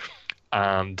Hebrew,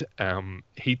 and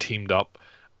he teamed up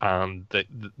and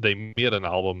they made an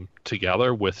album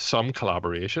together with some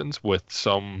collaborations, with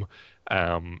some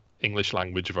English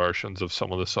language versions of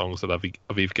some of the songs that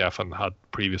Aviv Geffen had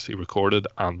previously recorded,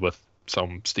 and with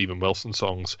some Stephen Wilson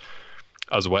songs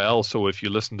as well. So if you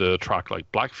listen to a track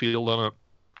like Blackfield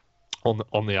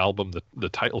on the album, the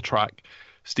title track,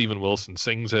 Stephen Wilson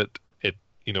sings it. It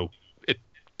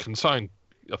can sound,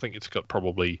 I think it's got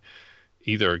probably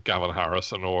either Gavin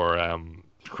Harrison or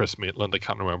Chris Maitland, I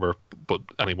can't remember, but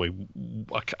anyway,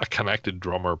 a connected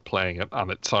drummer playing it, and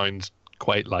it sounds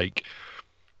quite like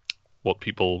what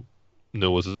people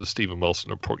know as the Stephen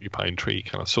Wilson or Porcupine Tree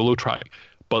kind of solo track.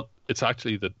 But it's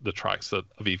actually the tracks that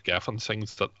Aviv Geffen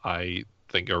sings that I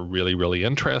think are really, really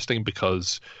interesting,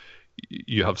 because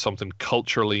you have something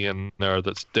culturally in there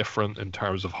that's different in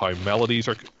terms of how melodies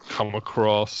are come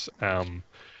across.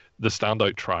 The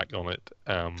standout track on it,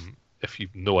 if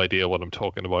you've no idea what I'm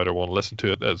talking about or want to listen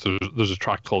to it, there's a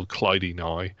track called Cloudy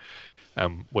Now,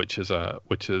 which is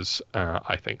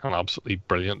I think an absolutely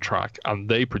brilliant track, and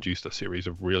they produced a series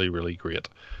of really, really great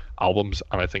albums,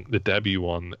 and I think the debut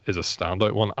one is a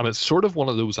standout one, and it's sort of one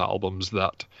of those albums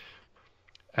that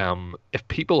if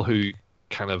people who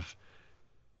kind of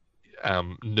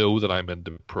know that I'm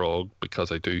into prog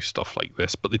because I do stuff like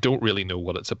this, but they don't really know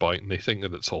what it's about, and they think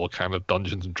that it's all kind of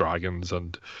Dungeons and Dragons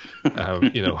and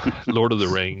Lord of the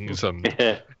Rings and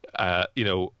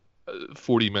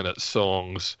 40-minute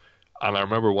songs. And I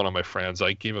remember one of my friends,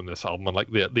 I gave him this album, and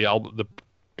like the album, the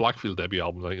Blackfield debut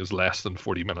album, I think, is less than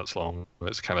 40 minutes long.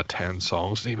 It's kind of 10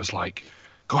 songs, and he was like,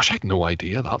 gosh, I had no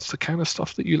idea that's the kind of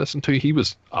stuff that you listen to. He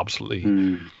was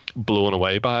absolutely blown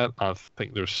away by it. I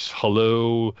think there's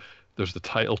Hello, there's the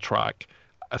title track.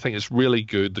 I think it's really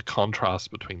good, the contrast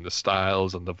between the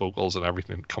styles and the vocals and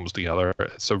everything comes together.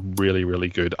 It's a really, really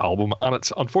good album. And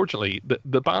it's, unfortunately,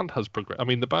 the band has progressed. I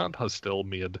mean, the band has still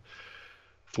made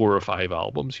 4 or 5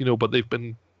 albums, but they've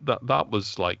been, that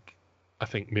was like, I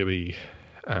think maybe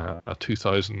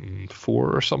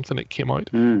 2004 or something it came out.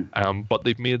 But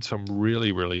they've made some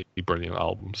really, really brilliant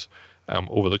albums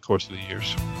over the course of the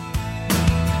years.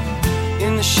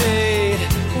 In the shade,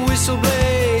 whistle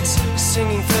blades,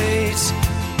 singing fades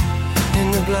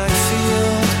in the black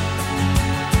field.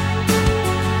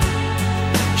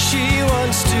 She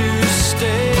wants to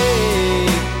stay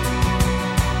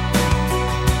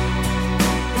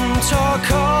and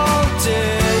talk all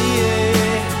day.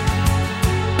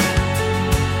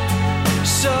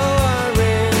 So I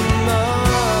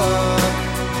remark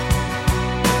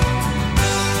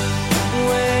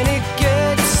when it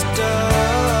gets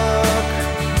stuck,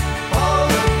 all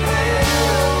the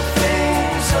pale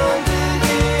things under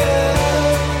the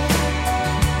earth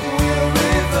will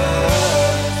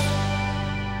reverse.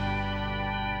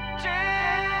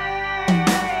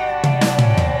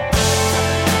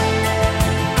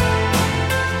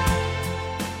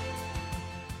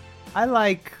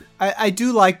 I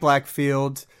do like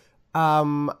Blackfield.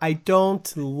 I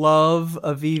don't love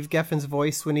Aviv Geffen's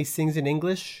voice when he sings in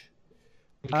English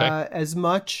as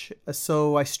much,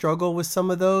 so I struggle with some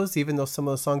of those, even though some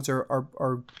of the songs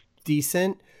are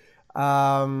decent.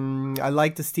 I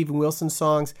like the Stephen Wilson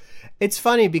songs. It's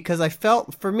funny because I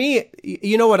felt, for me,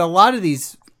 a lot of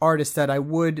these artists that I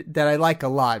like a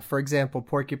lot, for example,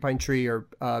 Porcupine Tree or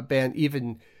band,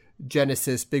 even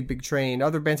Genesis, Big Train,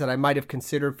 other bands that I might have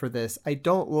considered for this, I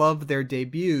don't love their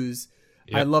debuts.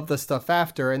 Yep. I love the stuff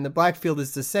after, and the Blackfield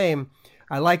is the same.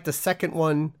 I like the second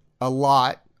one a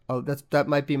lot. Oh, that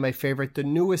might be my favorite. The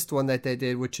newest one that they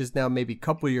did, which is now maybe a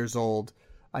couple years old,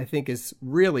 I think is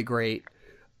really great.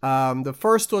 The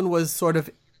first one was sort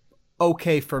of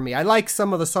okay for me. I like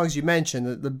some of the songs you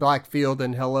mentioned, the Blackfield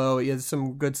and Hello. He has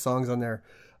some good songs on there.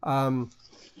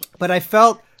 But I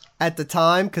felt at the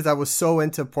time, because I was so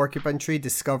into Porcupine Tree,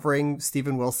 discovering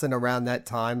Stephen Wilson around that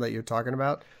time that you're talking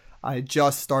about, I had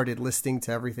just started listening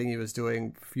to everything he was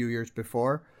doing a few years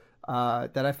before,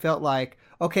 that I felt like,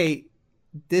 okay,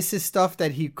 this is stuff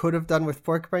that he could have done with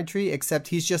Porcupine Tree, except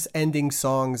he's just ending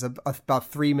songs about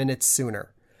 3 minutes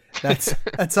sooner.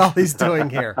 That's all he's doing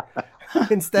here.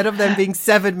 Instead of them being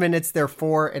 7 minutes, they're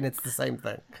 4, and it's the same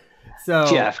thing. So,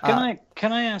 Geoff, can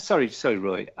I ask? Sorry,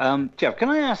 Roy. Geoff, can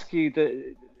I ask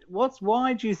you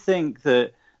why do you think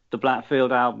that the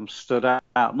Blackfield album stood out?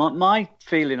 My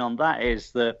feeling on that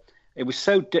is that it was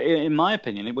in my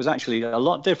opinion, it was actually a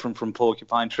lot different from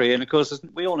Porcupine Tree. And of course,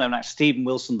 we all know now Stephen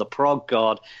Wilson, the prog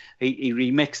god, he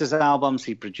remixes albums,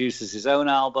 he produces his own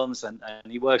albums, and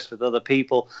he works with other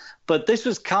people. But this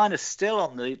was kind of still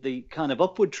on the kind of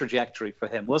upward trajectory for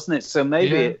him, wasn't it? So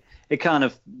maybe it kind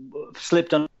of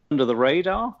slipped under the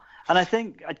radar. And I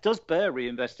think it does bear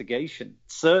reinvestigation,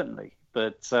 certainly.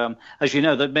 But as you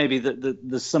know, that maybe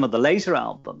the some of the later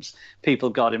albums, people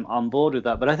got him on board with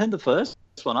that. But I think the first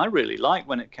one I really liked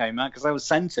when it came out, because I was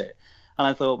sent it. And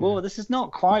I thought, well, this is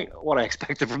not quite what I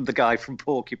expected from the guy from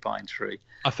Porcupine Tree.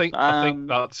 I think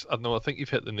that's I think you've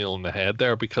hit the nail on the head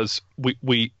there, because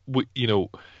we you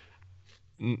know,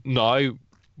 now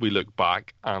we look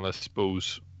back and I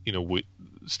suppose, you know,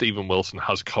 Steven Wilson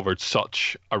has covered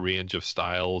such a range of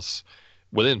styles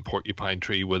within Porcupine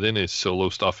Tree, within his solo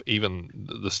stuff, even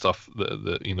the stuff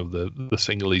the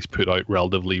single he's put out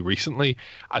relatively recently.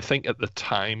 I think at the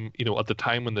time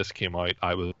when this came out,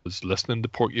 I was listening to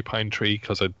Porcupine Tree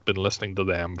because I'd been listening to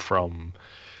them from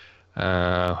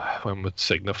when would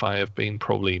Signify have been?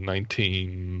 Probably mid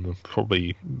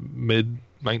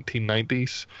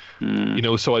 1990s. You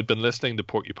know, so I'd been listening to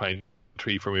Porcupine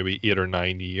Tree for maybe 8 or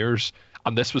 9 years.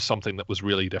 And this was something that was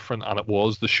really different, and it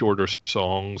was the shorter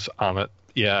songs, and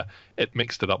it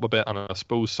mixed it up a bit. And I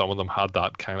suppose some of them had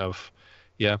that kind of,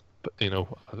 you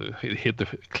know, I hate the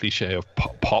cliche of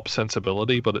pop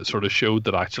sensibility, but it sort of showed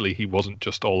that actually he wasn't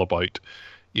just all about,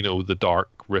 you know, the dark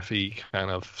riffy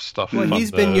kind of stuff. Well, he's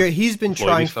been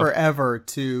trying forever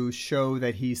to show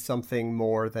that he's something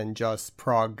more than just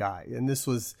prog guy, and this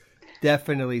was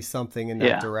definitely something in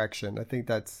that direction. I think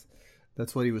that's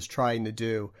what he was trying to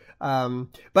do.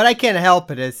 But I can't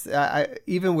help it. It's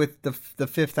even with the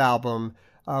fifth album,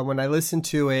 when I listened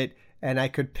to it and I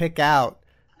could pick out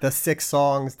the 6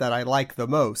 songs that I like the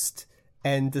most,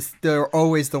 and they're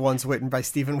always the ones written by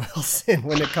Steven Wilson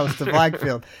when it comes to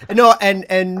Blackfield.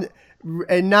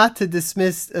 And not to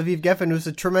dismiss Aviv Geffen, who's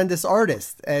a tremendous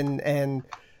artist,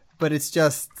 but it's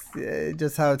just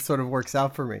how it sort of works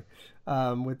out for me.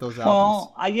 With those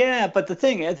albums. Well, but the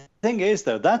thing is,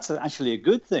 though, that's actually a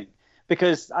good thing,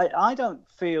 because I don't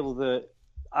feel that,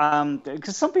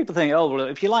 because some people think, oh, well,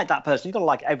 if you like that person, you've got to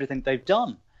like everything they've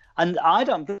done. And I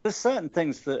don't, there's certain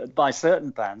things that by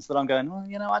certain bands that I'm going, well,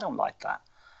 you know, I don't like that.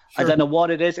 Sure. I don't know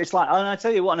what it is. It's like, and I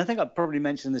tell you what, and I think I've probably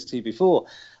mentioned this to you before,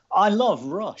 I love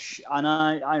Rush. And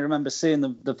I remember seeing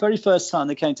them the very first time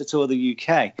they came to tour the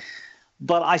UK,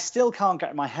 but I still can't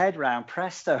get my head around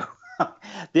Presto.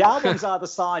 The album's either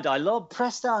side. I love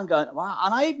Presto. I'm going, wow.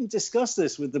 And I even discussed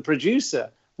this with the producer,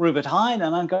 Rupert Hine,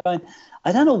 and I'm going,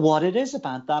 I don't know what it is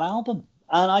about that album.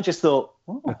 And I just thought,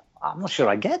 I'm not sure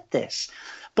I get this.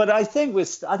 But I think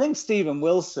Steven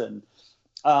Wilson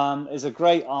is a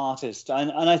great artist.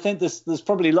 And I think there's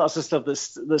probably lots of stuff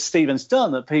that Steven's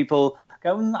done that people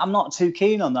go, I'm not too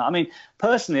keen on that. I mean,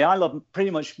 personally, I love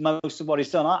pretty much most of what he's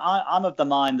done. I'm of the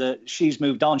mind that She's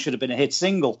Moved On should have been a hit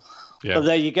single. Yeah. But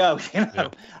there you go, you know. Yeah.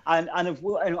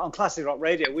 And on Classic Rock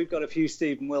Radio, we've got a few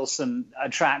Steven Wilson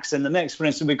tracks in the mix. For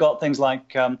instance, we've got things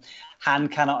like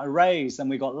Hand Cannot Erase, and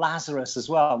we've got Lazarus as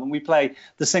well. And we play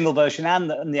the single version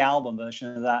and the album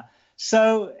version of that.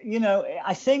 So, you know,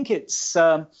 I think it's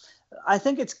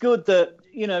good that,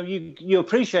 you know, you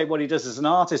appreciate what he does as an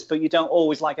artist, but you don't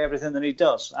always like everything that he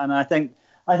does. And I think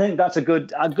that's a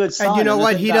good sign. And you know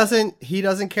what? He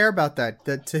doesn't care about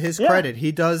that. To his credit,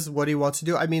 he does what he wants to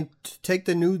do. I mean, take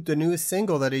the newest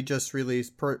single that he just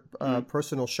released,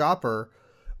 Personal Shopper,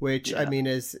 which I mean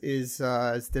is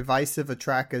as divisive a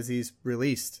track as he's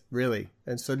released, really.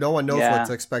 And so no one knows what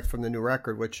to expect from the new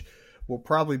record, which we'll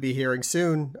probably be hearing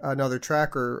soon. Another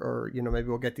track, or you know, maybe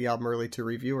we'll get the album early to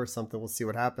review or something. We'll see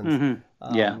what happens.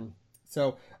 Mm-hmm.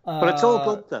 So, but it's all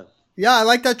good though. Yeah, I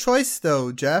like that choice,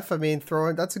 though, Geoff. I mean,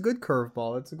 that's a good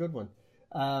curveball. It's a good one.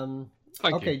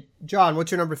 Okay, you. John,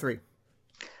 what's your number 3?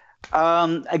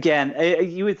 Again,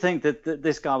 you would think that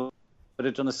this guy would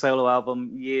have done a solo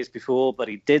album years before, but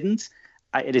he didn't.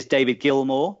 It is David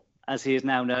Gilmour, as he is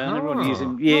now known. Everyone used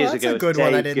him years ago. That's a good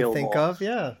one I didn't think of.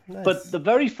 Yeah, nice. But the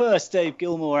very first Dave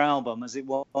Gilmour album, as it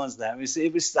was there,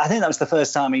 it was. I think that was the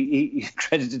first time he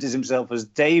credited himself as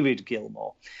David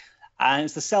Gilmour. And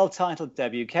it's the self-titled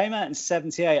debut. Came out in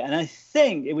 1978, and I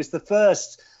think it was the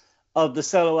first of the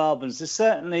solo albums. There's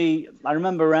certainly, I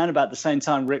remember around about the same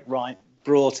time Rick Wright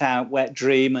brought out Wet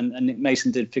Dream and Nick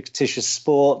Mason did Fictitious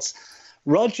Sports.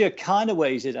 Roger kind of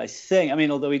waited, I think. I mean,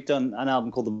 although he'd done an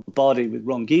album called The Body with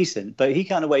Ron Geesin, but he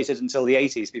kind of waited until the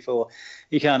 80s before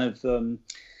he kind of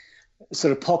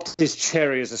sort of popped his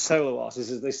cherry as a solo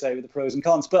artist, as they say, with the pros and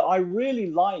cons. But I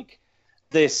really like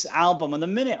this album. And the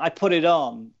minute I put it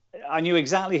on, I knew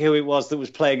exactly who it was that was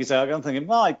playing guitar. I'm thinking,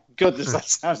 my goodness, that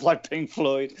sounds like Pink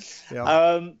Floyd.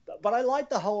 Yeah. But I like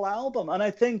the whole album, and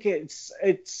I think it's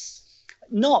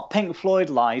not Pink Floyd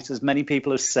light, as many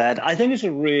people have said. I think it's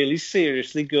a really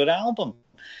seriously good album,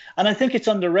 and I think it's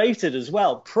underrated as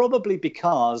well, probably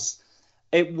because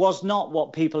it was not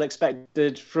what people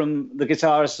expected from the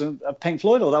guitarist of Pink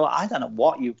Floyd. Although I don't know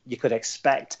what you could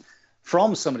expect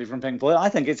from somebody from Pink Floyd. I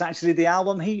think it's actually the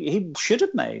album he should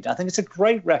have made. I think it's a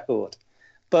great record.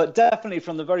 But definitely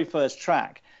from the very first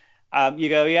track, you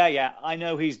go, yeah, I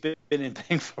know he's been in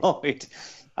Pink Floyd.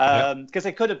 Because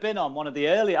it could have been on one of the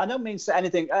early. I don't mean to say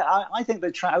anything. I think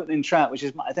the opening track, which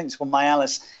is I think it's called My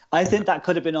Alice. I think that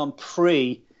could have been on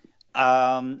pre-Medal.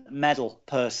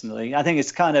 Personally, I think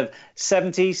it's kind of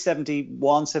 70,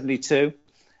 71, 72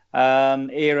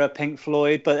 era Pink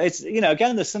Floyd. But it's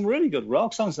again, there's some really good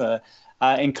rock songs there,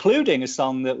 including a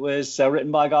song that was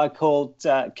written by a guy called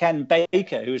Ken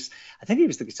Baker, I think he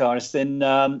was the guitarist in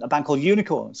a band called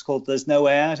Unicorns, called "There's No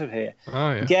Way Out of Here."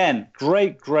 Oh, yeah. Again,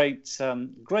 great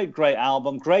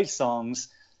album, great songs,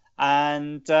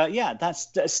 and that's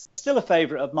still a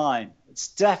favourite of mine. It's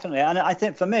definitely, and I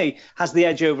think for me, has the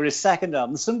edge over his second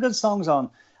album. There's some good songs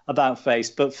on About Face,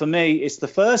 but for me, it's the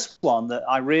first one that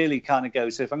I really kind of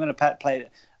go to. If I'm going to play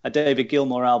a David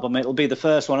Gilmour album, it'll be the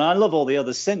first one. And I love all the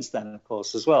others since then, of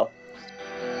course, as well.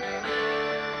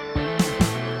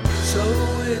 So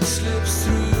it slips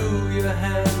through your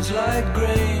hands like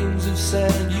grains of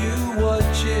sand. You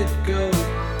watch it go.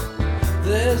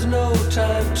 There's no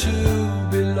time to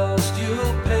be lost.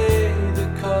 You'll pay the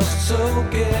cost, so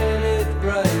get it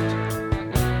right.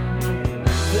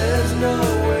 There's no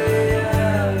way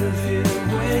out of here.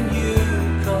 When you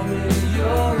come in,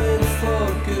 you're in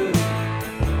for good.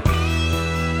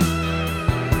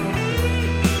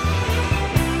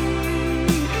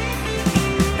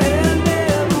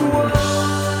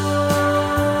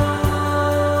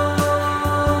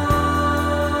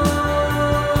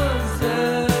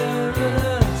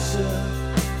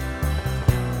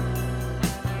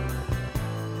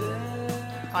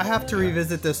 I have to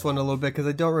revisit this one a little bit because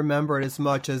I don't remember it as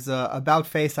much as About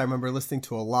Face. I remember listening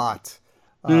to a lot,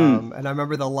 and I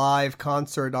remember the live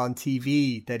concert on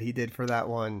TV that he did for that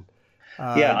one.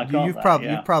 You've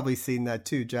probably seen that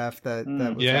too, Geoff. That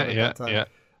was that time.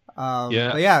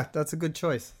 But yeah, that's a good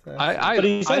choice. But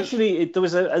he's actually there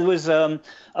was a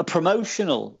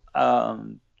promotional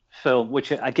film,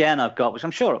 which again I've got, which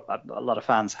I'm sure a lot of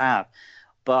fans have.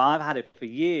 But I've had it for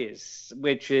years,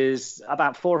 which is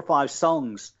about 4 or 5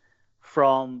 songs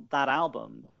from that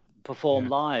album performed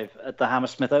live at the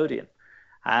Hammersmith Odeon.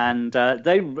 And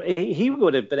he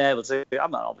would have been able to,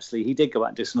 obviously he did go out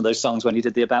and do some of those songs when he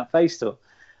did the About Face tour.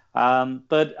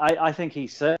 But I think he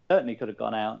certainly could have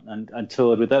gone out and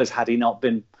toured with those had he not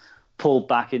been pulled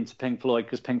back into Pink Floyd,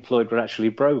 because Pink Floyd were actually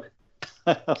broke,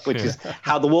 which is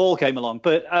how The Wall came along.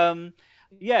 But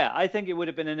I think it would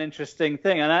have been an interesting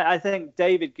thing. And I think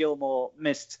David Gilmour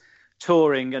missed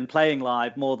touring and playing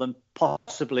live more than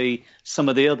possibly some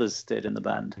of the others did in the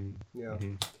band. Yeah.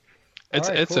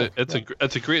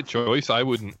 It's a great choice. I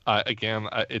wouldn't,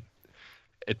 it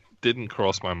didn't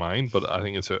cross my mind, but I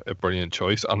think it's a brilliant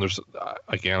choice. And there's,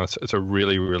 again, it's a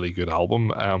really, really good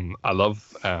album. I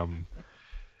love,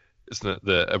 isn't it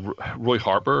the Roy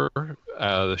Harper,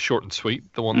 the Short and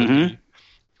Sweet, the one that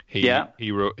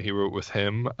he wrote with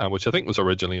him, which I think was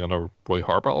originally on a Roy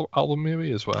Harper album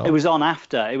maybe as well. It was on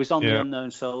after. It was on The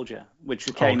Unknown Soldier,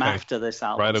 which came after this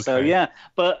album. Right, okay. So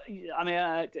but I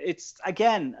mean, it's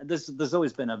again, there's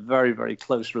always been a very, very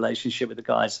close relationship with the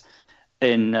guys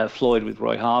in Floyd with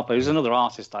Roy Harper, who's another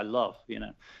artist I love.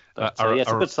 But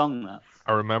it's a good song. That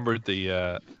I remembered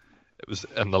it was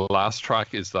in the last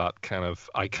track is that kind of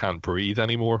I Can't Breathe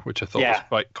Anymore, which I thought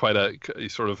was quite a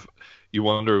sort of. You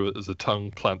wonder, was the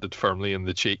tongue planted firmly in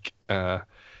the cheek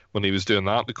when he was doing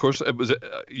that? Of course, it was.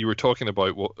 You were talking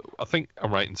about what I think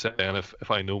I'm right in saying, if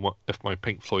my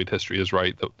Pink Floyd history is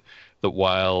right, that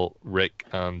while Rick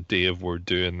and Dave were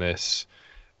doing this,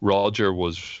 Roger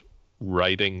was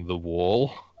writing The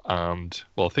Wall, and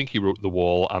I think he wrote The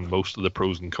Wall and most of the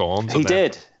pros and cons. He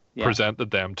did.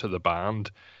 Presented them to the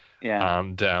band. Yeah.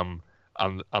 And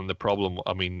the problem,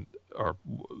 or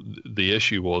the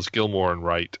issue was Gilmour and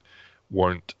Wright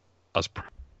weren't as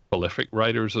prolific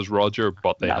writers as Roger,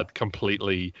 but they had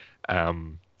completely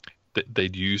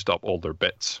they'd used up all their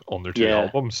bits on their 2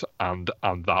 albums, and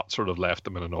that sort of left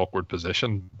them in an awkward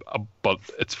position. But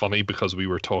it's funny because we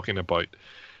were talking about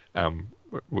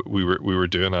we were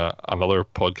doing another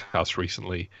podcast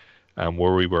recently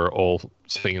where we were all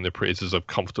singing the praises of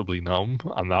Comfortably Numb,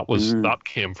 and that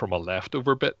came from a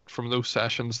leftover bit from those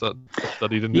sessions that he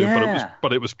didn't do,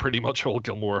 but it was pretty much all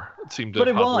Gilmour seemed to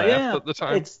have left at the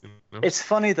time. It's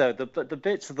funny though, the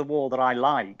bits of The Wall that I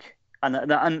like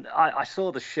And I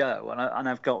saw the show, and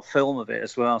I've got film of it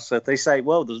as well. So if they say,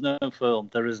 well, there's no film,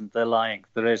 there isn't. They're lying.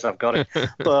 There is. I've got it.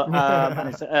 But and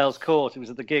it's at Earl's Court. It was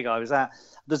at the gig I was at.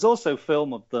 There's also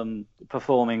film of them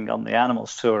performing on the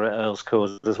Animals tour at Earl's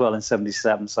Court as well in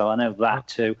 '77. So I know that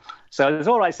too. So it's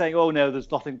all right saying, oh no,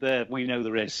 there's nothing there. We know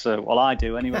there is. So well, I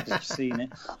do anyway because I've seen it.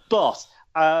 But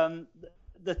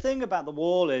the thing about The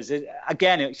Wall is,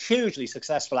 again, a hugely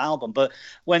successful album. But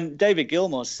when David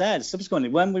Gilmour said subsequently,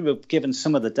 when we were given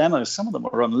some of the demos, some of them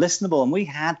were unlistenable, and we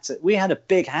had a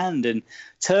big hand in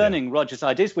turning Roger's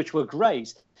ideas, which were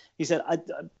great. He said,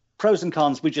 pros and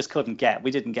cons, we just couldn't get.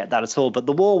 We didn't get that at all. But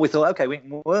The Wall, we thought, okay, we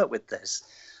can work with this.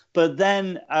 But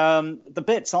then the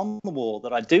bits on The Wall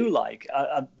that I do like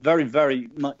are very, very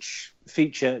much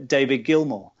feature David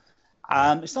Gilmour.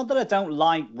 It's not that I don't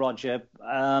like Roger.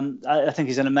 I think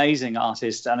he's an amazing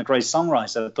artist and a great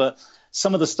songwriter. But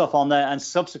some of the stuff on there, and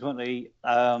subsequently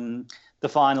the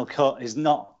final cut, is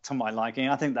not to my liking.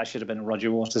 I think that should have been a Roger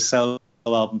Waters solo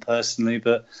album personally.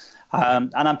 But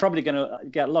and I'm probably going to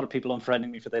get a lot of people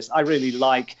unfriending me for this. I really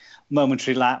like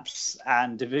Momentary Lapse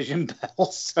and Division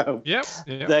Bell. So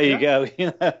there you go.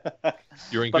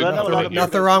 You're in but good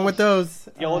nothing wrong with those.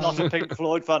 You're not a Pink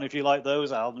Floyd fan if you like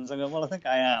those albums. I go, well, I think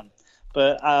I am.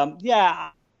 But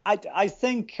I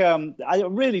think I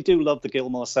really do love the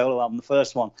Gilmour solo album, the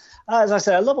first one. As I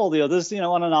say, I love all the others,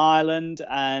 On an Island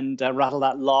and Rattle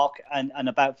That Lock and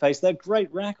About Face. They're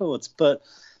great records. But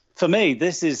for me,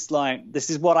 this is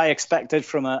what I expected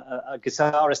from a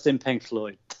guitarist in Pink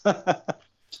Floyd.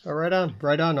 Right on.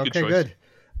 Okay, good.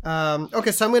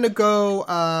 Okay, so I'm going to go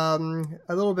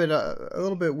a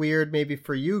little bit weird maybe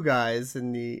for you guys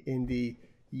in the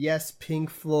yes, Pink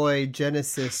Floyd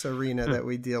Genesis arena that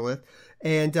we deal with.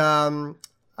 And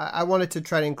I wanted to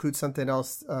try to include something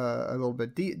else a little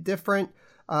bit different.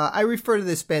 I refer to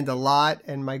this band a lot,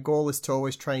 and my goal is to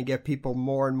always try and get people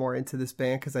more and more into this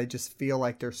band because I just feel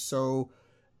like they're so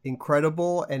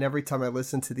incredible. And every time I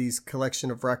listen to these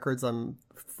collection of records, I'm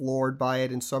floored by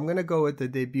it. And so I'm going to go with the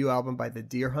debut album by the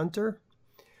Deer Hunter.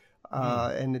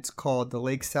 And it's called The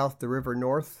Lake South, The River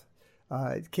North.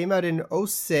 It came out in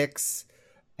 2006.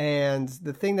 And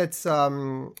the thing that's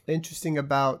interesting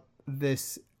about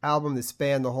this album, this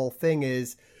band, the whole thing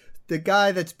is the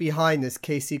guy that's behind this,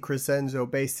 Casey Crescenzo,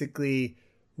 basically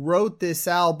wrote this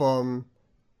album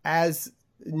as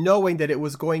knowing that it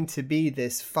was going to be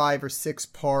this 5 or 6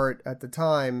 part at the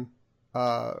time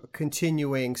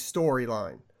continuing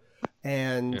storyline,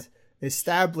 and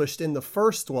established in the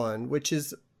first one, which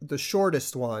is the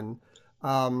shortest one,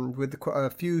 with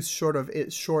a few short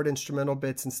instrumental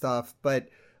bits and stuff, but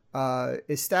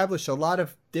establish a lot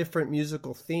of different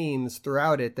musical themes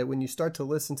throughout it that when you start to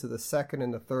listen to the second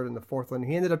and the third and the fourth one,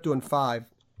 he ended up doing 5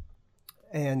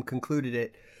 and concluded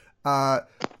it.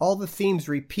 All the themes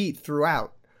repeat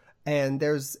throughout, and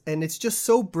it's just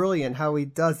so brilliant how he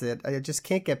does it. I just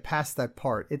can't get past that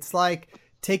part. It's like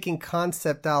taking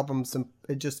concept albums and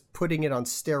just putting it on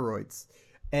steroids,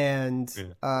 and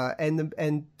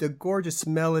the gorgeous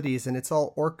melodies, and it's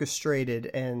all orchestrated,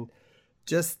 and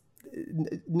just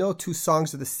no 2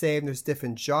 songs are the same. There's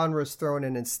different genres thrown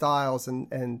in and styles,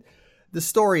 and the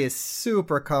story is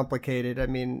super complicated. I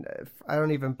mean, I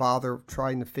don't even bother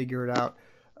trying to figure it out.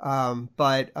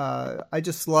 But I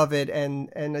just love it, and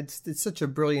it's such a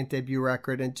brilliant debut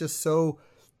record, and just so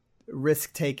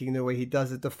risk-taking the way he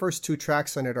does it. The first 2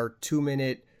 tracks on it are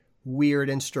 2-minute weird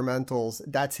instrumentals.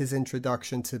 That's his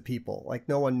introduction to people. Like,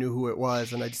 no one knew who it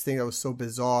was, and I just think that was so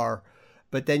bizarre.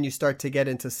 But then you start to get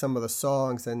into some of the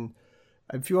songs, and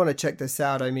if you want to check this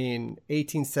out, I mean,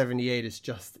 1878 is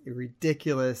just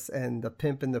ridiculous, and The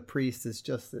Pimp and the Priest is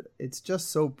it's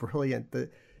just so brilliant.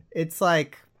 It's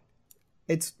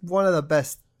one of the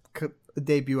best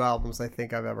debut albums I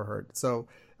think I've ever heard. So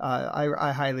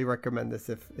I highly recommend this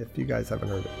if you guys haven't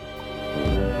heard it.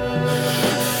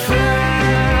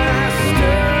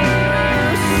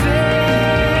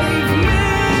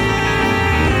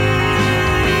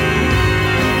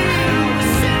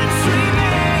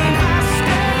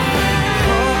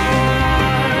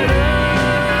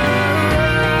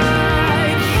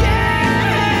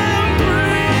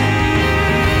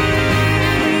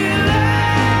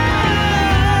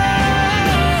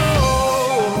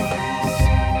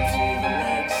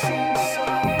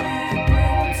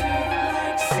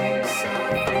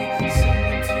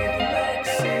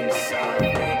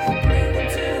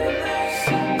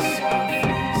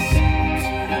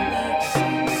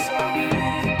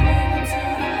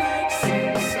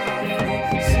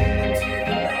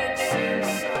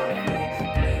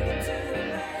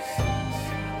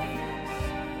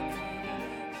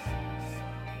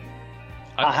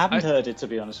 I haven't heard it, to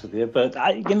be honest with you, but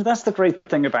that's the great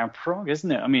thing about prog,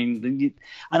 isn't it? I mean,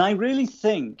 and I really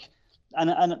think,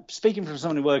 and speaking from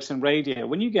someone who works in radio,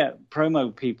 when you get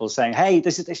promo people saying, "Hey,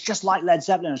 it's just like Led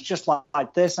Zeppelin, it's just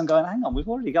like this," I'm going, "Hang on, we've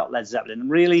already got Led Zeppelin, and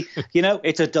really,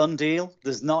 it's a done deal.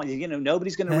 There's not,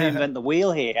 nobody's going to reinvent the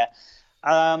wheel here."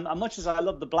 And much as I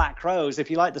love the Black Crowes,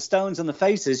 if you like the Stones and the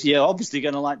Faces, you're obviously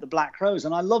going to like the Black Crowes,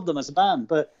 and I love them as a band,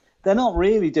 but they're not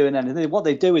really doing anything. What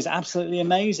they do is absolutely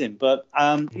amazing, but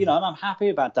and I'm happy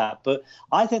about that. But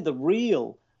I think the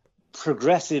real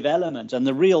progressive element and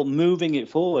the real moving it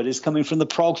forward is coming from the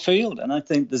prog field, and I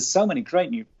think there's so many great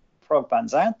new prog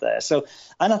bands out there.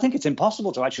 And I think it's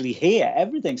impossible to actually hear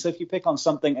everything. So if you pick on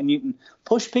something and you can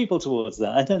push people towards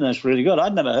that, I think that's really good.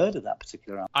 I'd never heard of that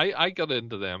particular album. I got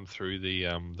into them through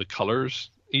the Colours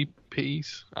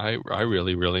EPs. I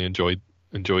really enjoyed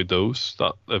those.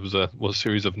 That it was a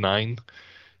series of 9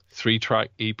 3-track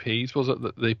EPs, was it,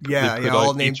 that they put all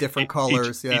out named different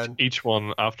colors, each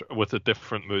one after with the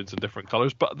different moods and different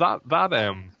colors. But that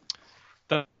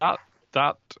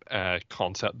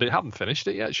concept, they haven't finished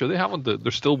it yet. Sure, they haven't.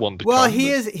 There's still one to come. Well,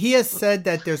 he has said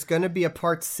that there's going to be a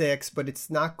part 6, but it's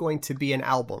not going to be an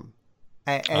album,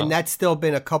 and that's still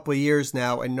been a couple of years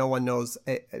now, and no one knows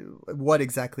what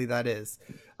exactly that is.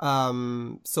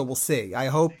 So we'll see. I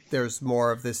hope there's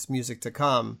more of this music to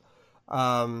come.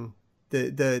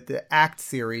 The Act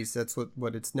series, that's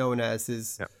what it's known as,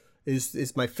 is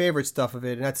my favorite stuff of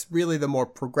it, and that's really the more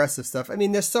progressive stuff. I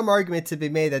mean, there's some argument to be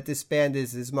made that this band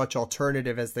is as much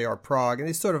alternative as they are prog, and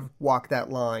they sort of walk that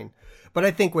line. But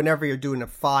I think whenever you're doing a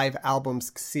 5-album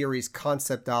series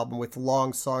concept album with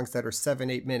long songs that are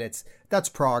 7-8 minutes, that's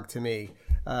prog to me,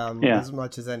 as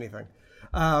much as anything.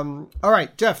 All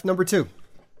right, Geoff, number 2.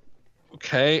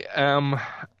 Okay, and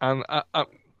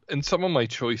in some of my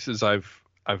choices, I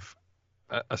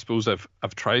suppose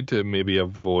I've tried to maybe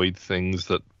avoid things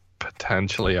that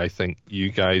potentially I think you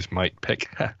guys might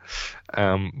pick.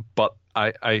 But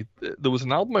there was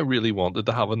an album I really wanted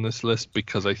to have on this list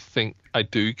because I think I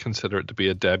do consider it to be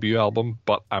a debut album,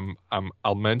 but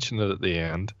I'll mention it at the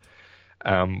end.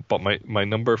 But my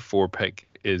number 4 pick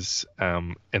is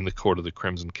In the Court of the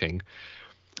Crimson King,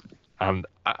 and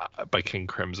by King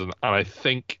Crimson, and I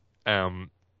think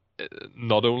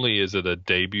not only is it a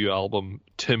debut album,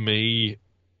 to me,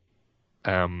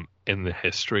 in the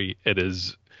history, it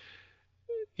is,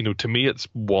 to me, it's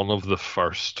one of the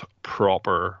first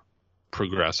proper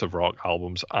progressive rock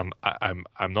albums, and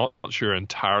I'm not sure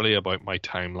entirely about my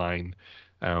timeline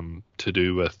to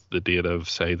do with the date of,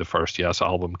 say, the first Yes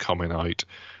album coming out.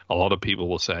 A lot of people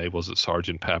will say, was it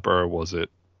Sgt. Pepper? Was it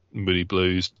Moody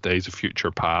Blues, Days of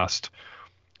Future Past?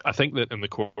 I think that In the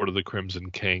Court of the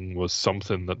Crimson King was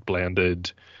something that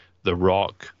blended the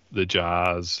rock, the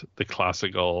jazz, the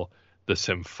classical, the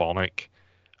symphonic,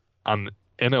 and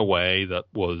in a way that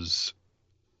was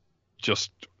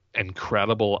just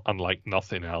incredible and like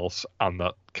nothing else, and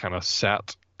that kind of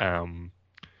set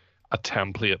a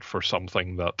template for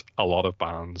something that a lot of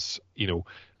bands,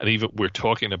 and even we're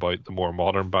talking about the more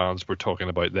modern bands, we're talking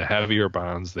about the heavier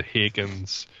bands, the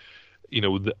Hakens,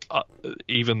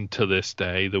 even to this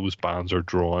day, those bands are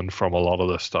drawn from a lot of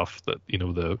the stuff that,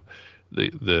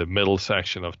 the middle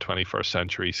section of 21st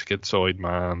Century Schizoid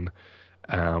Man,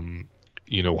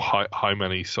 how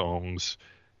many songs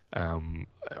are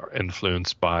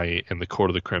influenced by In the Court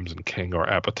of the Crimson King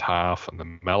or Epitaph and the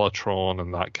Mellotron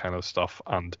and that kind of stuff.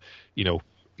 And,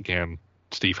 again,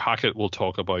 Steve Hackett will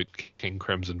talk about King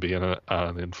Crimson being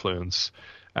an influence.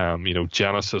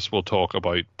 Genesis will talk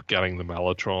about getting the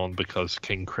Mellotron because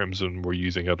King Crimson were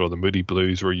using it, or the Moody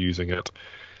Blues were using it.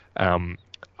 I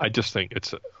just think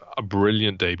it's a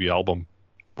brilliant debut album.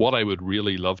 What I would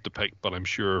really love to pick, but I'm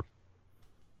sure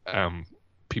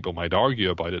people might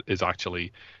argue about it, is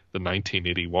actually the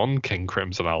 1981 King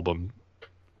Crimson album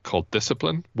called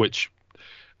Discipline, which,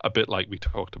 a bit like we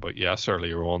talked about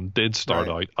earlier on, did start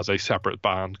out as a separate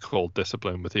band called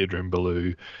Discipline with Adrian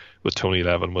Belew, with Tony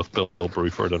Levin, with Bill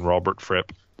Bruford and Robert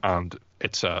Fripp, and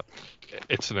it's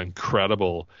an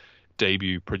incredible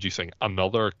debut, producing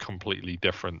another completely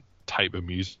different type of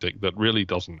music that really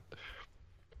doesn't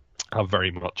have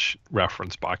very much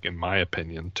reference back, in my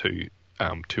opinion, to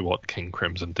what King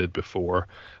Crimson did before,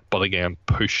 but again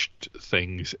pushed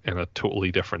things in a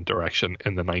totally different direction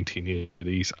in the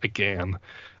 1980s, again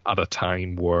at a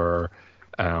time where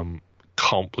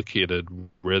complicated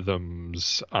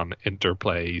rhythms and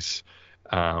interplays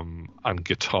and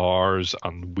guitars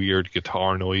and weird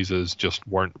guitar noises just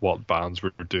weren't what bands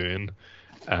were doing,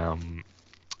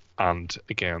 and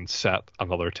again set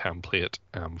another template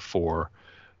for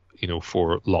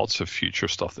for lots of future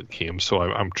stuff that came. So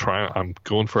I'm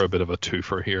going for a bit of a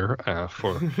twofer here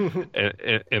for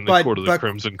in the Court of the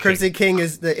Crimson King. Crimson King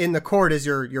is in the court is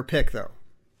your pick though.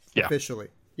 Yeah. Officially.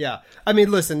 Yeah. I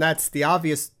mean, listen, that's the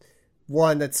obvious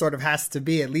one that sort of has to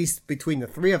be, at least between the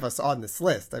three of us, on this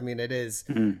list. I mean, it is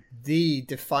the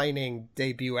defining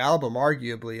debut album,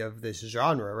 arguably, of this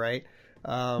genre, right?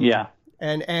 Yeah.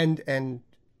 And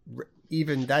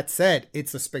even that said,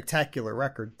 it's a spectacular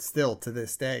record still to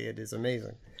this day. It is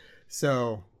amazing.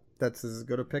 So that's as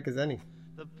good a pick as any.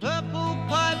 The purple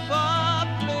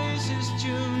piper plays his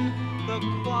tune, the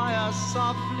choir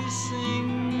softly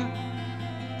sing.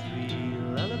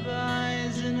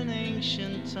 Lullabies in an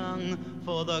ancient tongue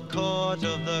for the court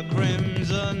of the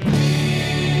crimson.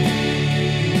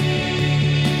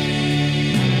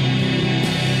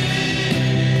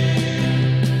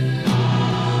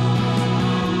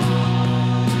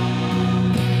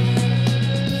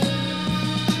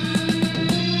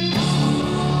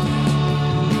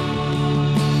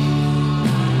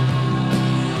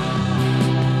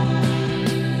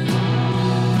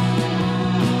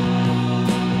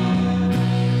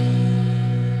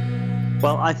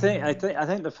 Well, I think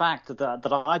the fact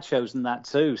that I'd chosen that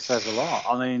too says a lot.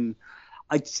 I mean,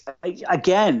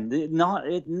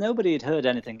 nobody had heard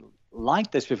anything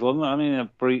like this before. I mean,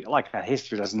 a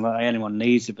history lesson, like anyone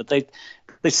needs it. But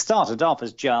they started off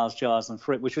as Jars and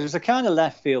Fripp, which was a kind of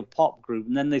left field pop group,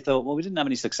 and then they thought, well, we didn't have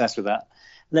any success with that.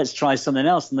 Let's try something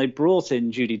else. And they brought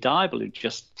in Judy Dybel, who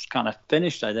just kind of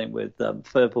finished, I think, with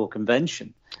Fairport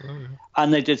Convention. Oh, yeah.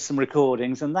 And they did some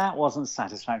recordings, and that wasn't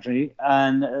satisfactory.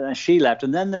 And she left.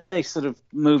 And then they sort of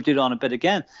moved it on a bit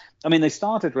again. I mean, they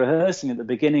started rehearsing at the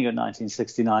beginning of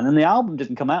 1969, and the album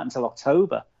didn't come out until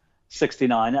October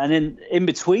 69. And in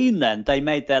between then, they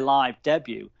made their live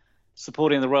debut,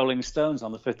 supporting the Rolling Stones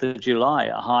on the 5th of July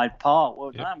at Hyde Park.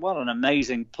 Well, what an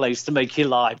amazing place to make your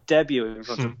live debut in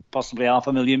front of possibly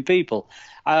 500,000 people.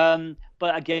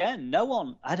 But again, no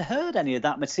one had heard any of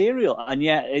that material, and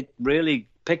yet it really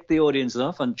picked the audience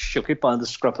up and shook it by the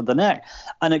scruff of the neck.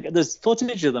 And there's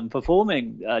footage of them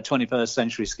performing 21st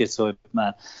Century Schizoid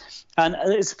Man. And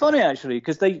it's funny, actually,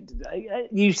 because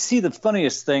you see the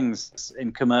funniest things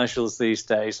in commercials these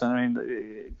days. I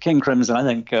mean, King Crimson, I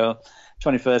think,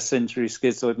 21st Century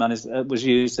Schizoid Man was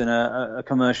used in a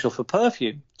commercial for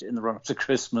perfume in the run-up to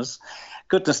Christmas.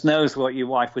 Goodness knows what your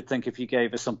wife would think if you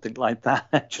gave her something like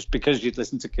that just because you'd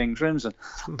listened to King Crimson.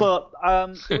 But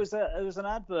there was an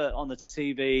advert on the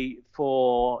TV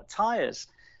for tyres.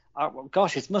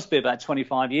 Gosh, it must be about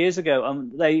 25 years ago.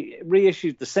 They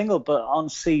reissued the single, but on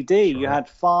CD, you had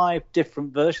 5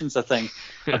 different versions, I think,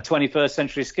 of 21st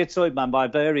Century Schizoid Man by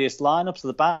various lineups of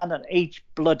the band, and each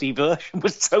bloody version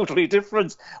was totally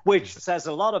different, which says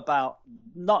a lot about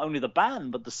not only the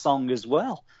band, but the song as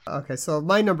well. Okay, so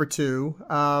my number 2,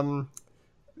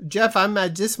 Geoff,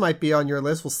 this might be on your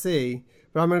list, we'll see,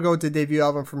 but I'm going to go with the debut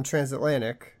album from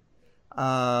Transatlantic.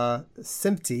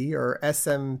 SMPTE or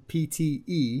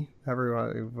SMPTE,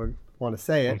 however you want to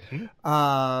say it,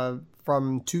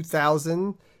 from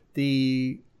 2000.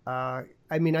 I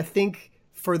think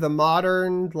for the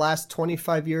modern last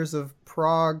 25 years of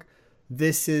prog,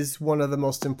 this is one of the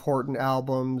most important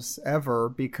albums ever,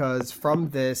 because from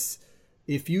this,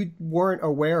 if you weren't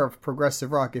aware of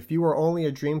progressive rock, if you were only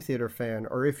a Dream Theater fan,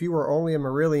 or if you were only a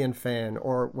Marillion fan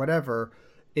or whatever,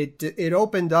 it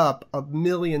opened up a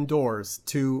million doors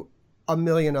to a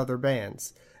million other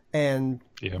bands, and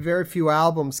very few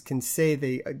albums can say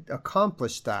they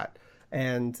accomplished that.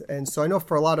 And so I know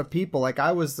for a lot of people, like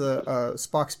I was a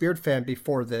Spock's Beard fan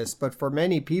before this, but for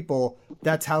many people,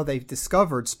 that's how they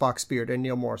discovered Spock's Beard and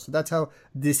Neil Moore. So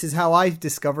this is how I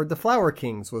discovered the Flower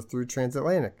Kings, was through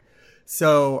Transatlantic.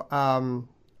 So,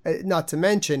 not to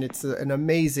mention, it's an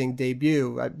amazing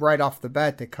debut. Right off the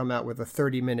bat, they come out with a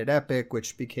 30-minute epic,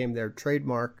 which became their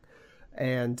trademark,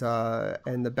 and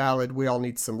the ballad "We All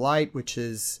Need Some Light," which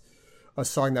is a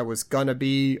song that was gonna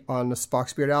be on the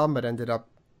Spock's Beard album, but ended up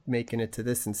making it to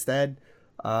this instead.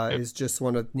 Is just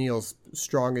one of Neil's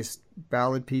strongest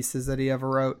ballad pieces that he ever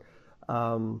wrote.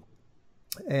 And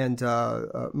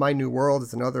 "My New World"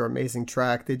 is another amazing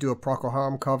track. They do a Procol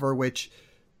Harum cover, which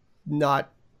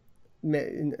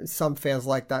some fans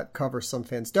like that cover, some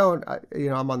fans don't.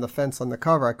 I'm on the fence on the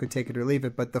cover. I could take it or leave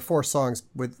it, but the 4 songs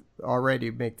would already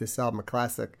make this album a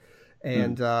classic.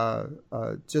 And they're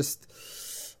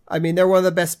one of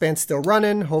the best bands still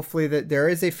running. Hopefully that there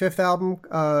is a 5th album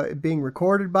being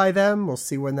recorded by them. We'll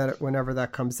see whenever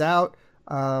that comes out.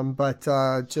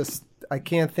 I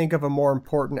can't think of a more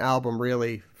important album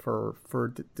really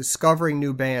for discovering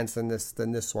new bands than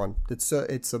this one. It's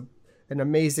an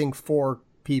amazing 4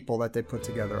 people that they put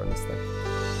together on this thing.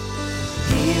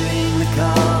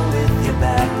 call with your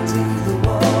back to the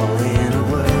wall in a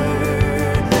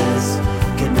wordless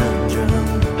conundrum.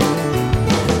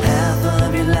 Half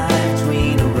of your life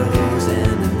between a rose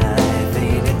and a knife,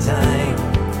 ain't it time?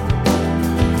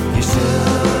 You're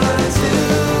sure to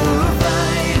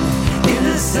find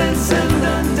innocence and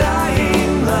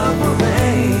undying love will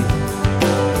reign.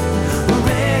 Will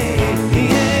reign.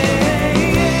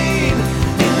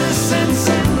 Innocence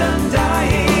and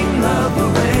undying love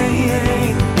will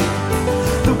reign.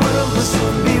 The world will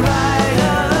soon be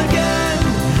right again.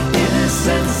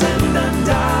 Innocence and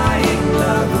undying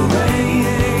love will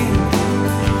reign.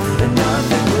 And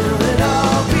nothing will at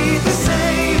all be the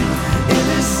same.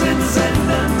 Innocence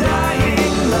and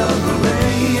undying love will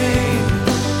reign.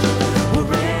 Will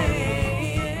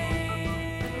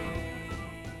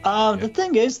reign. The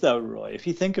thing is, though, Roy, if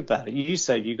you think about it, you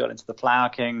say you got into the Flower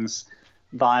Kings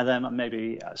via them, and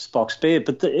maybe Spock's Beard,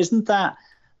 but isn't that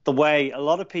the way a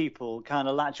lot of people kind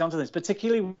of latch onto this,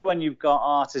 particularly when you've got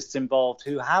artists involved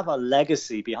who have a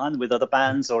legacy behind them with other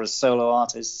bands or as solo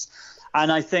artists?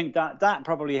 And I think that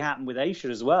probably happened with Asia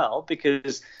as well,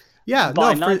 because by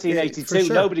 1982, for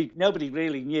sure. nobody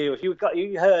really knew. If you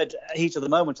heard Heat of the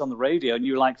Moment on the radio and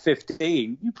you were like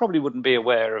 15, you probably wouldn't be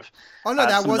aware of. Oh no,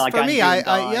 that was like for me. I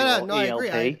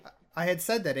agree. I had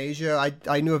said that Asia.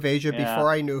 I knew of Asia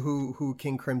before I knew who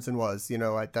King Crimson was. You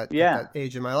know, at that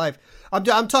age in my life.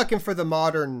 I'm talking for the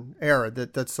modern era.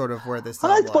 That's sort of where this.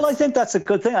 Well, I think that's a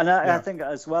good thing, and I think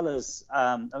as well as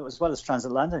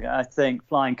Transatlantic, I think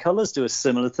Flying Colours do a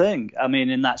similar thing. I mean,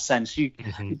 in that sense,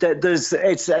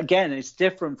 it's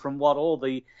different from what all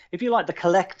the, if you like, the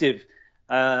collective.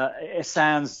 It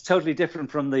sounds totally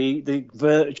different from the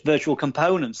virtual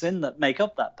components that make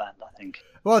up that band, I think.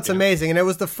 Well, it's amazing, and it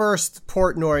was the first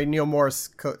Portnoy Neil Morse,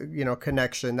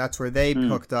 connection. That's where they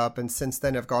hooked up, and since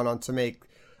then have gone on to make,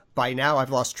 by now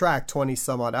I've lost track, 20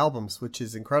 some odd albums, which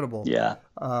is incredible. Yeah.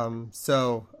 Just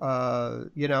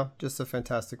a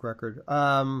fantastic record.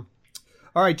 All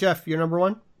right, Geoff, your number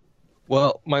one.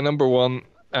 Well, my number one,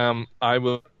 I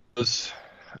was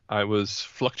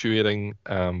fluctuating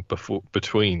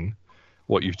between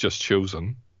what you've just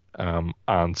chosen and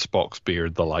Spock's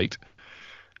Beard, The Light.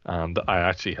 And I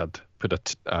actually had put a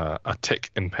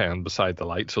tick in pen beside The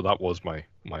Light, so that was my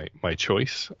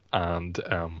choice. And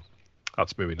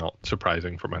that's maybe not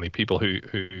surprising for many people who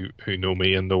know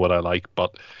me and know what I like.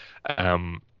 But I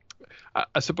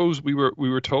suppose we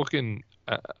were talking,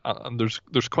 and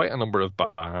there's quite a number of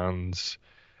bands.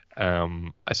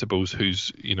 I suppose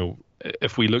who's,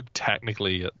 if we look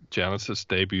technically at Genesis'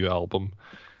 debut album,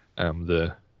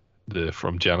 the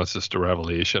From Genesis to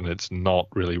Revelation, it's not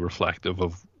really reflective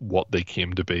of what they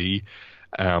came to be.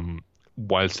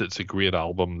 Whilst it's a great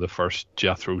album, the first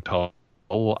Jethro Tull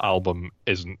album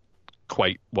isn't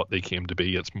quite what they came to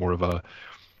be. It's more of a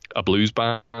blues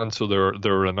band. So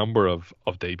there are a number of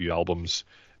debut albums,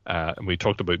 and we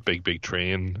talked about Big Big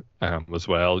Train as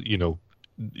well. You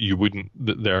wouldn't,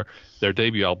 their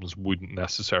debut albums wouldn't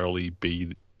necessarily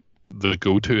be the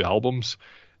go-to albums.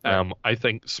 I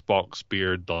think Spock's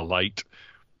Beard, The Light,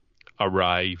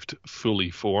 arrived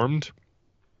fully formed,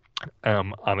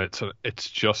 and it's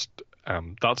just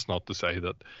that's not to say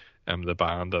that the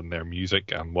band and their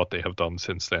music and what they have done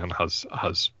since then has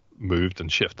moved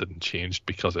and shifted and changed,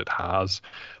 because it has.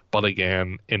 But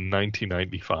again, in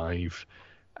 1995,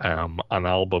 an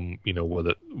album,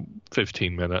 with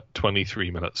 15-minute,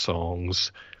 23-minute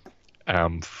songs,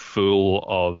 full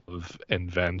of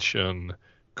invention,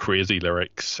 crazy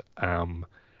lyrics, an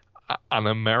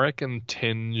American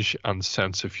tinge and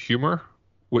sense of humor,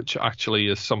 which actually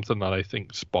is something that I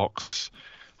think Spock's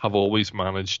have always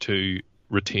managed to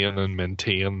retain and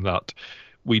maintain, that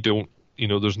we don't,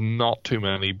 there's not too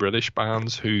many British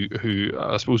bands who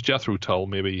I suppose Jethro Tull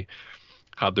maybe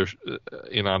had their,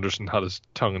 Ian Anderson had his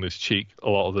tongue in his cheek a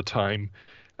lot of the time,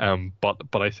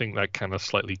 but I think that kind of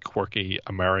slightly quirky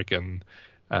American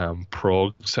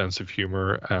prog sense of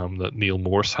humor that Neil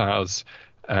Morse has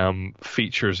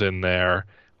features in there,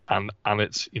 and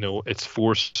it's it's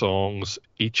 4 songs.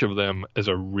 Each of them is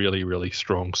a really, really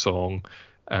strong song,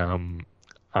 and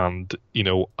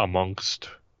amongst,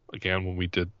 again, when we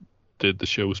did the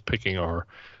shows picking our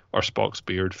Spock's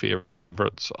Beard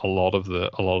favorites, a lot of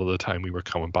the time we were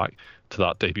coming back to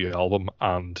that debut album,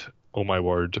 and oh my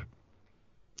word,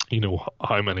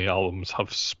 how many albums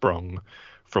have sprung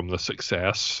from the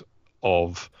success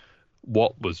of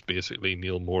what was basically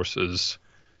Neil Morse's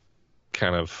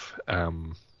kind of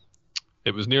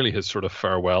it was nearly his sort of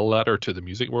farewell letter to the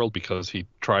music world, because he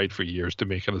tried for years to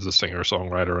make it as a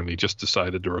singer-songwriter, and he just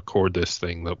decided to record this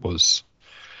thing that was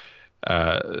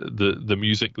the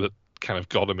music that kind of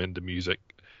got him into music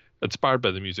inspired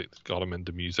by the music that got him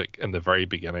into music in the very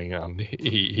beginning, and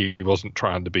he wasn't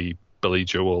trying to be Billy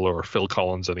Joel or Phil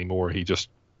Collins anymore. He just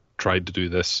tried to do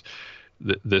this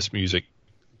music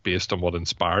based on what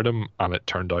inspired him, and it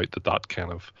turned out that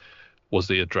kind of was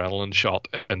the adrenaline shot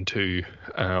into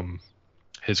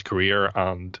his career,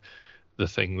 and the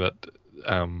thing that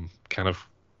kind of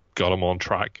got him on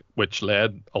track, which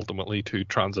led ultimately to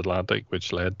Transatlantic,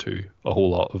 which led to a whole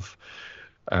lot of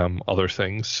other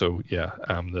things. So yeah,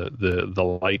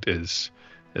 the Light is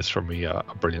for me a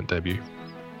brilliant debut.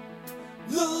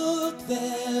 Look,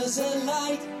 there's a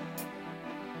light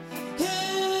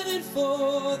headed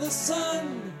for the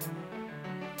sun.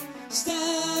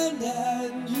 Stand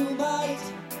and you might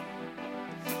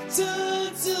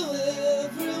turn to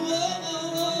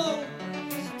everyone.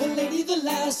 The lady, the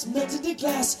last, melted to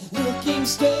glass, looking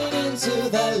straight into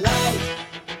the light.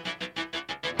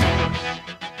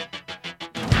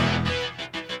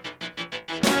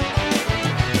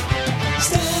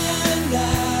 Stand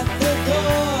at the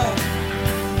door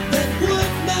that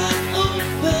would not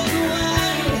open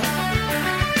wide.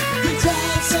 You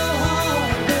tried so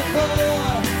hard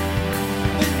before,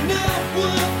 but now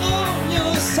we're on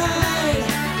your side.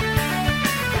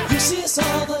 You see us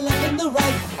all, the left and the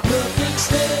right, looking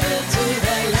straight into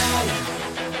the light.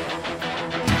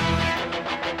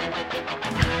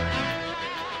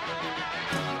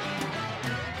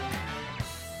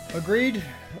 Agreed.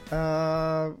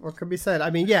 What can be said? I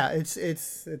mean, yeah,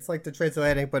 it's like the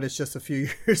Transatlantic, but it's just a few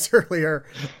years earlier.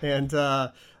 And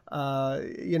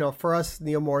you know, for us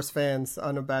Neil Morse fans,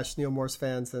 unabashed Neil Morse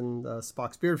fans, and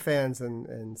Spock's Beard fans,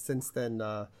 and since then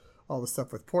all the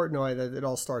stuff with Portnoy, that it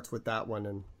all starts with that one.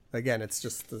 And again, it's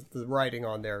just the writing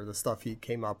on there, the stuff he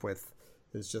came up with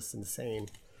is just insane.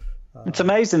 It's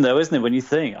amazing though, isn't it, when you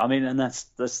think? I mean, and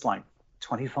that's like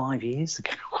 25 years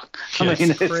ago. I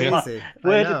mean, it's crazy. Like,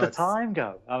 where did the time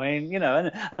go? I mean, you know,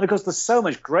 and of course there's so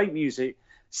much great music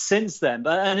since then.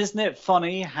 But and isn't it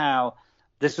funny how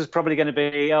this was probably going to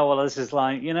be, oh, well, this is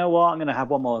like, you know what, I'm going to have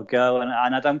one more go, and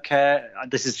I don't care.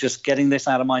 This is just getting this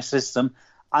out of my system.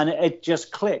 And it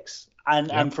just clicks.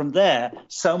 And from there,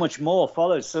 so much more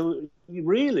follows. So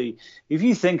really, if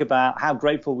you think about how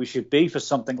grateful we should be for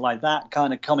something like that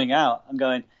kind of coming out and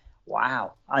going,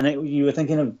 wow. And you were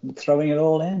thinking of throwing it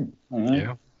all in.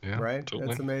 Yeah, right? Totally.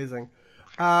 That's amazing.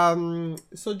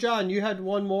 So, John, you had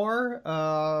one more?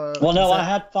 Well, no, I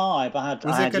had five.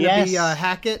 Was it going to be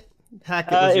Hackett?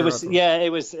 Hackett was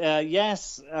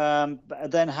Yes,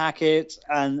 then Hackett,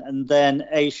 and then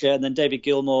Aisha, and then David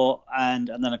Gilmour, and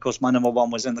then of course my number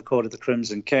one was In the Court of the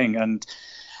Crimson King. And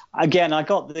again, I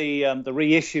got the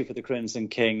reissue for the Crimson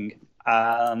King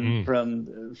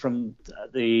from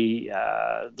the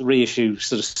reissue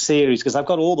sort of series, because I've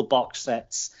got all the box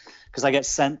sets because I get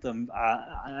sent them,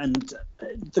 and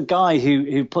the guy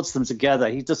who puts them together,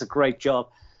 he does a great job.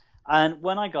 And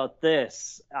when I got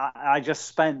this, I just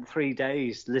spent 3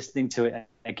 days listening to it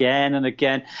again and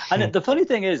again. And the funny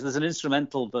thing is, there's an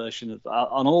instrumental version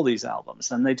on all these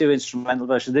albums, and they do instrumental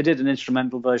versions. They did an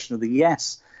instrumental version of the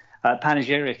Yes.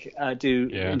 Panegyric do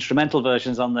instrumental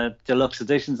versions on the deluxe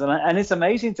editions. And it's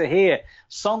amazing to hear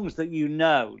songs that you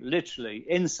know, literally,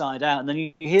 inside out. And then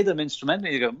you hear them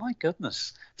instrumentally, you go, my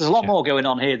goodness, there's a lot more going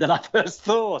on here than I first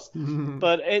thought.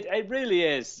 But it really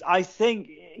is. I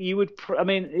think you would,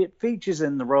 it features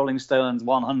in the Rolling Stones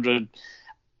 100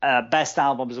 best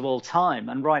albums of all time,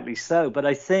 and rightly so. But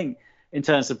I think in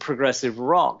terms of progressive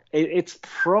rock, it's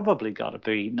probably got to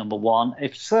be number one,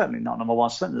 if certainly not number one,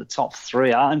 certainly the top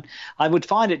three. And I would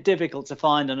find it difficult to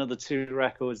find another two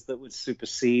records that would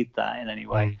supersede that in any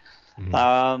way.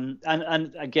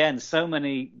 And again, so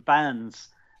many bands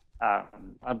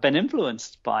have been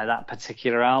influenced by that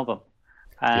particular album.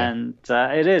 And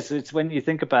it's when you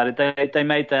think about it, they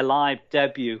made their live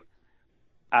debut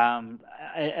in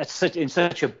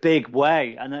such a big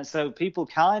way, and so people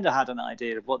kind of had an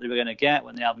idea of what they were going to get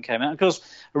when the album came out. Of course,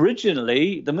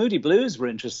 originally the Moody Blues were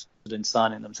interested in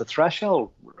signing them to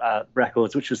Threshold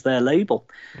Records, which was their label,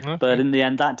 but in the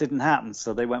end that didn't happen.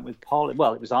 So they went with it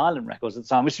was Island Records at the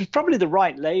time, which was probably the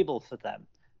right label for them.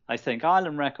 I think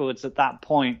Island Records at that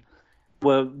point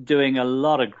were doing a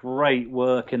lot of great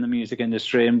work in the music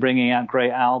industry and bringing out great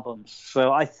albums.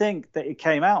 So I think that it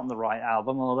came out on the right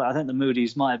album, although I think the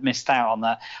Moody's might have missed out on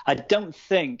that. I don't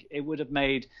think it would have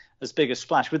made as big a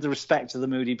splash with respect to the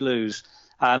Moody Blues,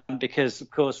 because,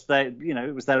 of course,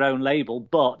 it was their own label,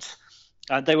 but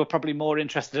they were probably more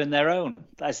interested in their own.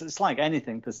 It's like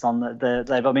anything that's on the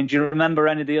label. I mean, do you remember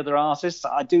any of the other artists?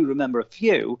 I do remember a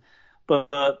few, but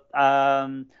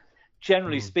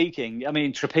generally speaking, I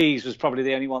mean, Trapeze was probably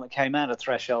the only one that came out of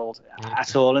Threshold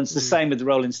at all. And it's the same with the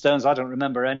Rolling Stones. I don't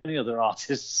remember any other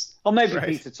artists, or maybe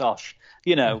Peter Tosh,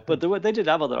 but they did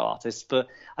have other artists. But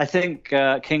I think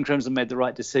King Crimson made the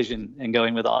right decision in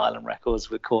going with Island Records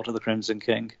with Court of the Crimson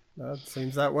King. That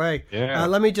seems that way. Yeah.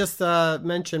 Let me just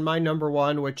mention my number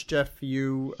one, which Geoff,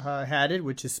 you had it,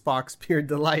 which is Spock's Pure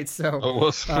Delight.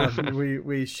 So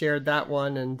we shared that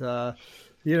one, and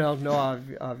no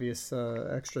obvious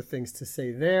extra things to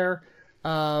say there.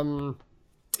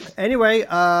 Anyway,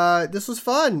 this was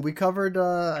fun. We covered,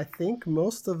 I think,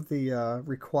 most of the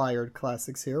required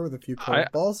classics here with a few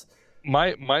curveballs.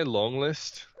 My long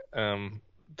list,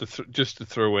 just to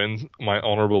throw in my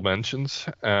honorable mentions,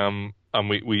 and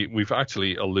we've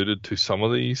actually alluded to some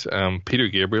of these. Peter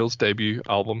Gabriel's debut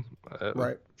album,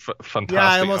 right? Fantastic. Yeah,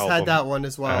 I almost album. had that one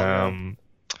as well.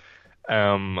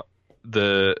 And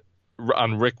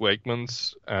Rick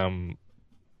Wakeman's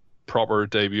proper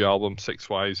debut album, Six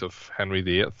Wives of Henry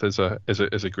VIII, is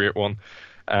a great one.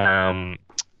 I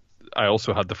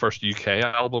also had the first UK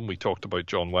album. We talked about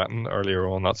John Wetton earlier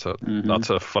on. That's a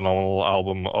phenomenal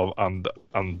album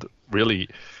and really,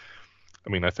 I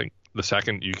mean, I think the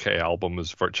second UK album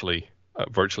is virtually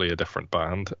a different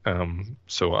band.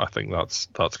 So I think that's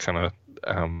kind of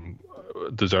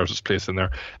deserves its place in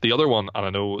there. The other one, and I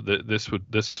know that this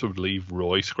would leave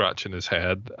Roie scratching his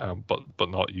head, but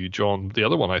not you, John. The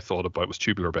other one I thought about was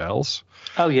Tubular Bells.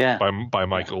 Oh yeah, by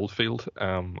Mike Oldfield.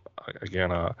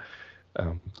 Again,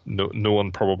 no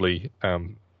one probably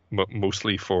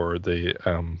mostly for the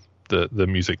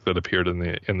music that appeared in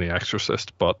the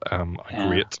Exorcist, but a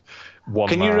great one.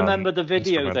 Can you remember the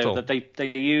video though that they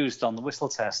used on the whistle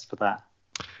test for that?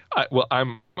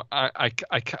 I've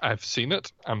seen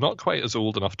it. I'm not quite as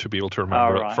old enough to be able to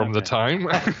remember it from the time.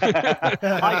 I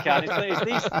can.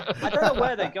 I don't know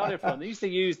where they got it from. They used to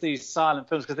use these silent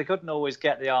films because they couldn't always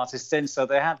get the artists in, so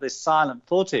they had this silent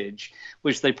footage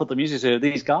which they put the music to.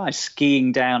 These guys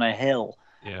skiing down a hill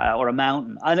or a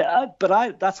mountain,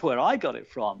 but that's where I got it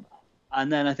from.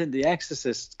 And then I think The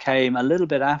Exorcist came a little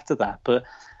bit after that, but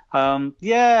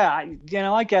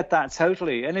I get that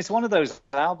totally. And it's one of those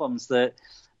albums that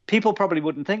people probably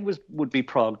wouldn't think would be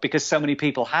prog because so many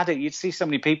people had it. You'd see so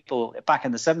many people back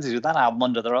in the 70s with that album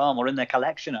under their arm or in their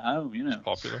collection at home. It's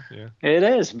popular, yeah. It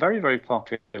is very, very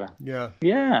popular.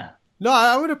 Yeah. No,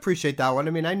 I would appreciate that one.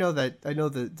 I mean, I know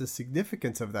the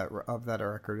significance of that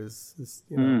record is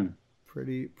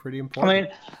pretty important. I mean,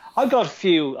 I've got a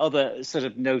few other sort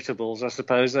of notables, I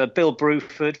suppose. Bill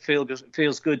Bruford,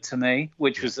 Feels Good to Me,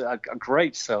 which was a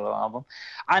great solo album.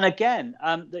 And again,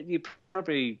 that you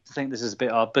probably think this is a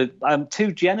bit odd, but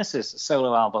two Genesis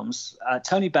solo albums,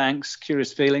 Tony Banks,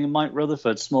 Curious Feeling, and Mike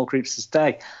Rutherford, Small Creeps to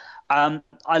Stay.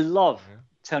 I love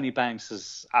Tony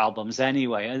Banks's albums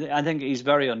anyway. I think he's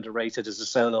very underrated as a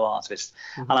solo artist,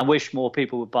 and I wish more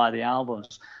people would buy the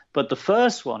albums. But the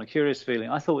first one, A Curious Feeling,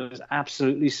 I thought it was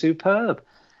absolutely superb.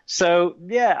 So,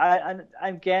 and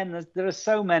again, there are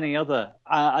so many other...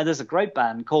 there's a great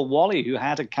band called Wally who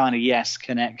had a kind of Yes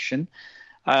connection.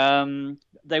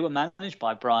 They were managed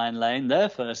by Brian Lane. Their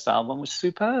first album was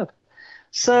superb.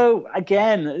 So,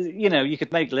 again, you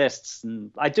could make lists, and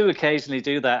I do occasionally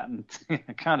do that, and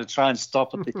I kind of try and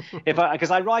stop at because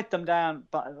I write them down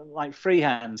like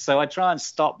freehand, so I try and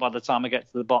stop by the time I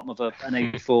get to the bottom of an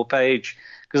A4 page,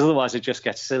 because otherwise it just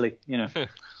gets silly,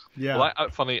 Yeah. Well,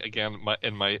 funny again,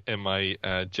 in my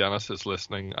Genesis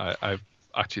listening, I've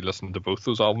actually listened to both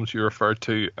those albums you referred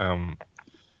to,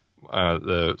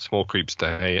 the Small Creeps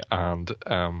Day and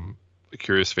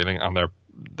Curious Feeling, and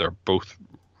they're both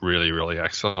really, really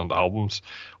excellent albums.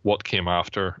 What came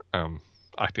after,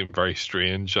 Acting Very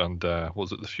Strange, and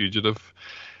was it The Fugitive?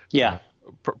 Yeah.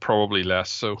 Probably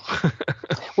less so.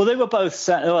 Well, they were both.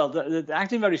 The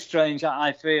Acting Very Strange,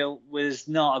 I feel, was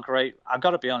not a great. I've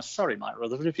got to be honest. Sorry, Mike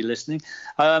Rutherford, if you're listening.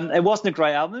 It wasn't a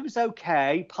great album. It was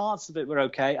okay. Parts of it were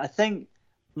okay. I think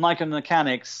Mike and the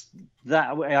Mechanics,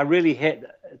 that I really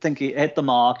think he hit the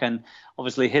mark, and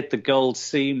obviously hit the gold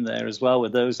seam there as well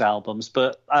with those albums.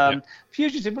 But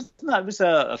Fugitive, it was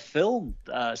a film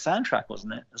soundtrack,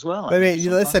 wasn't it, as well? I mean, you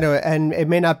listen to it, and it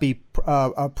may not be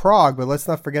a prog, but let's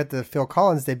not forget the Phil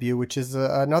Collins debut, which is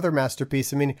another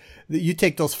masterpiece. I mean, you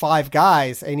take those five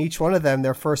guys, and each one of them,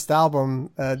 their first album,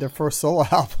 their first solo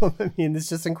album, I mean, it's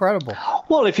just incredible.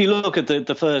 Well, if you look at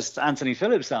the first Anthony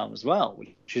Phillips album as well,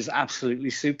 which is absolutely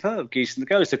superb, Geese and the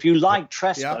Ghost. If you like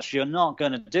Trespass, you're not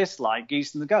going to dislike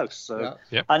Geese and the Ghost. So,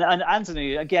 and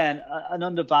Anthony, again, an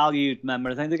undervalued member.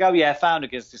 I think they go, found a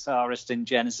guitarist in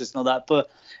Genesis and all that.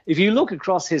 But if you look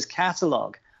across his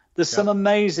catalogue, there's some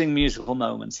amazing musical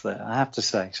moments there, I have to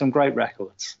say. Some great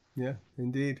records. Yeah,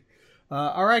 indeed.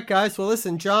 All right, guys. Well,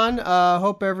 listen, John,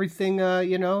 hope everything,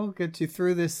 gets you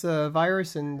through this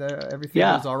virus and everything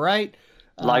is all right.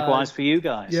 Likewise for you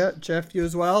guys. Yeah, Geoff, you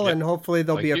as well. Yep. And hopefully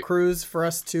there'll be a you. cruise for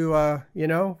us to,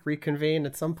 reconvene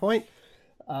at some point.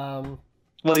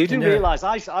 Well, you do realise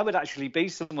I would actually be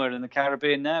somewhere in the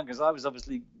Caribbean now, because I was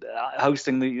obviously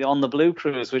hosting the On the Blue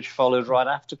cruise, which followed right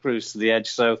after Cruise to the Edge.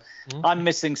 So I'm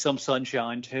missing some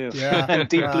sunshine too. Yeah, and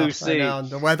deep blue sea. I know.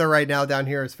 The weather right now down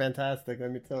here is fantastic,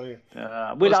 let me tell you.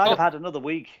 I've had another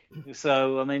week.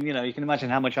 So, I mean, you can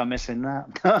imagine how much I'm missing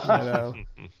that. I know.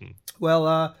 Well,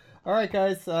 all right,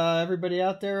 guys. Everybody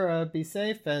out there, be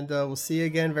safe, and we'll see you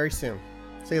again very soon.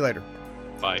 See you later.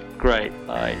 Bye. Great.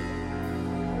 Bye.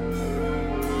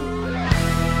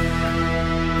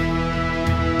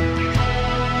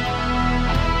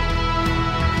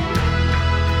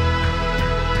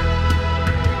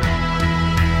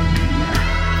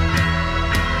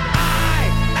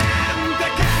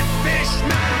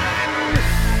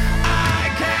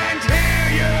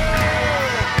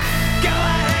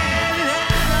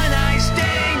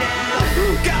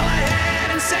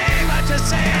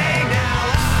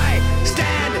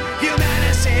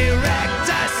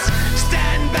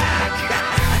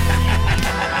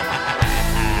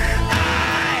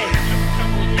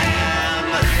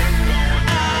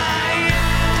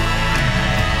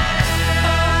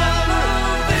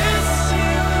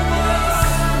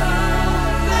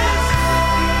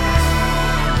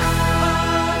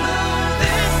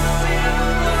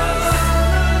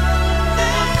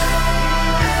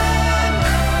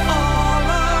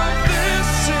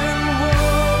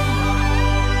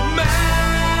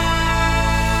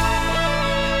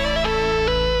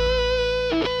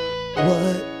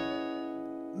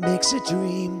 A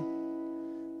dream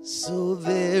so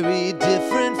very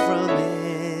different from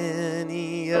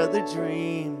any other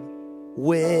dream.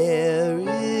 Where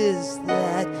is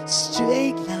that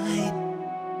straight line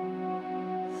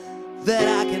that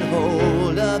I can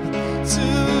hold up to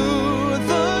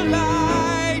the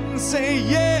light and say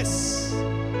yes,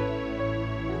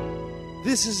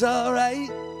 this is all right,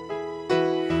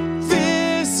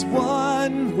 this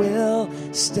one will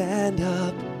stand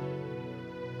up.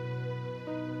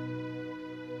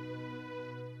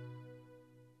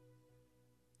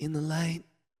 In the light.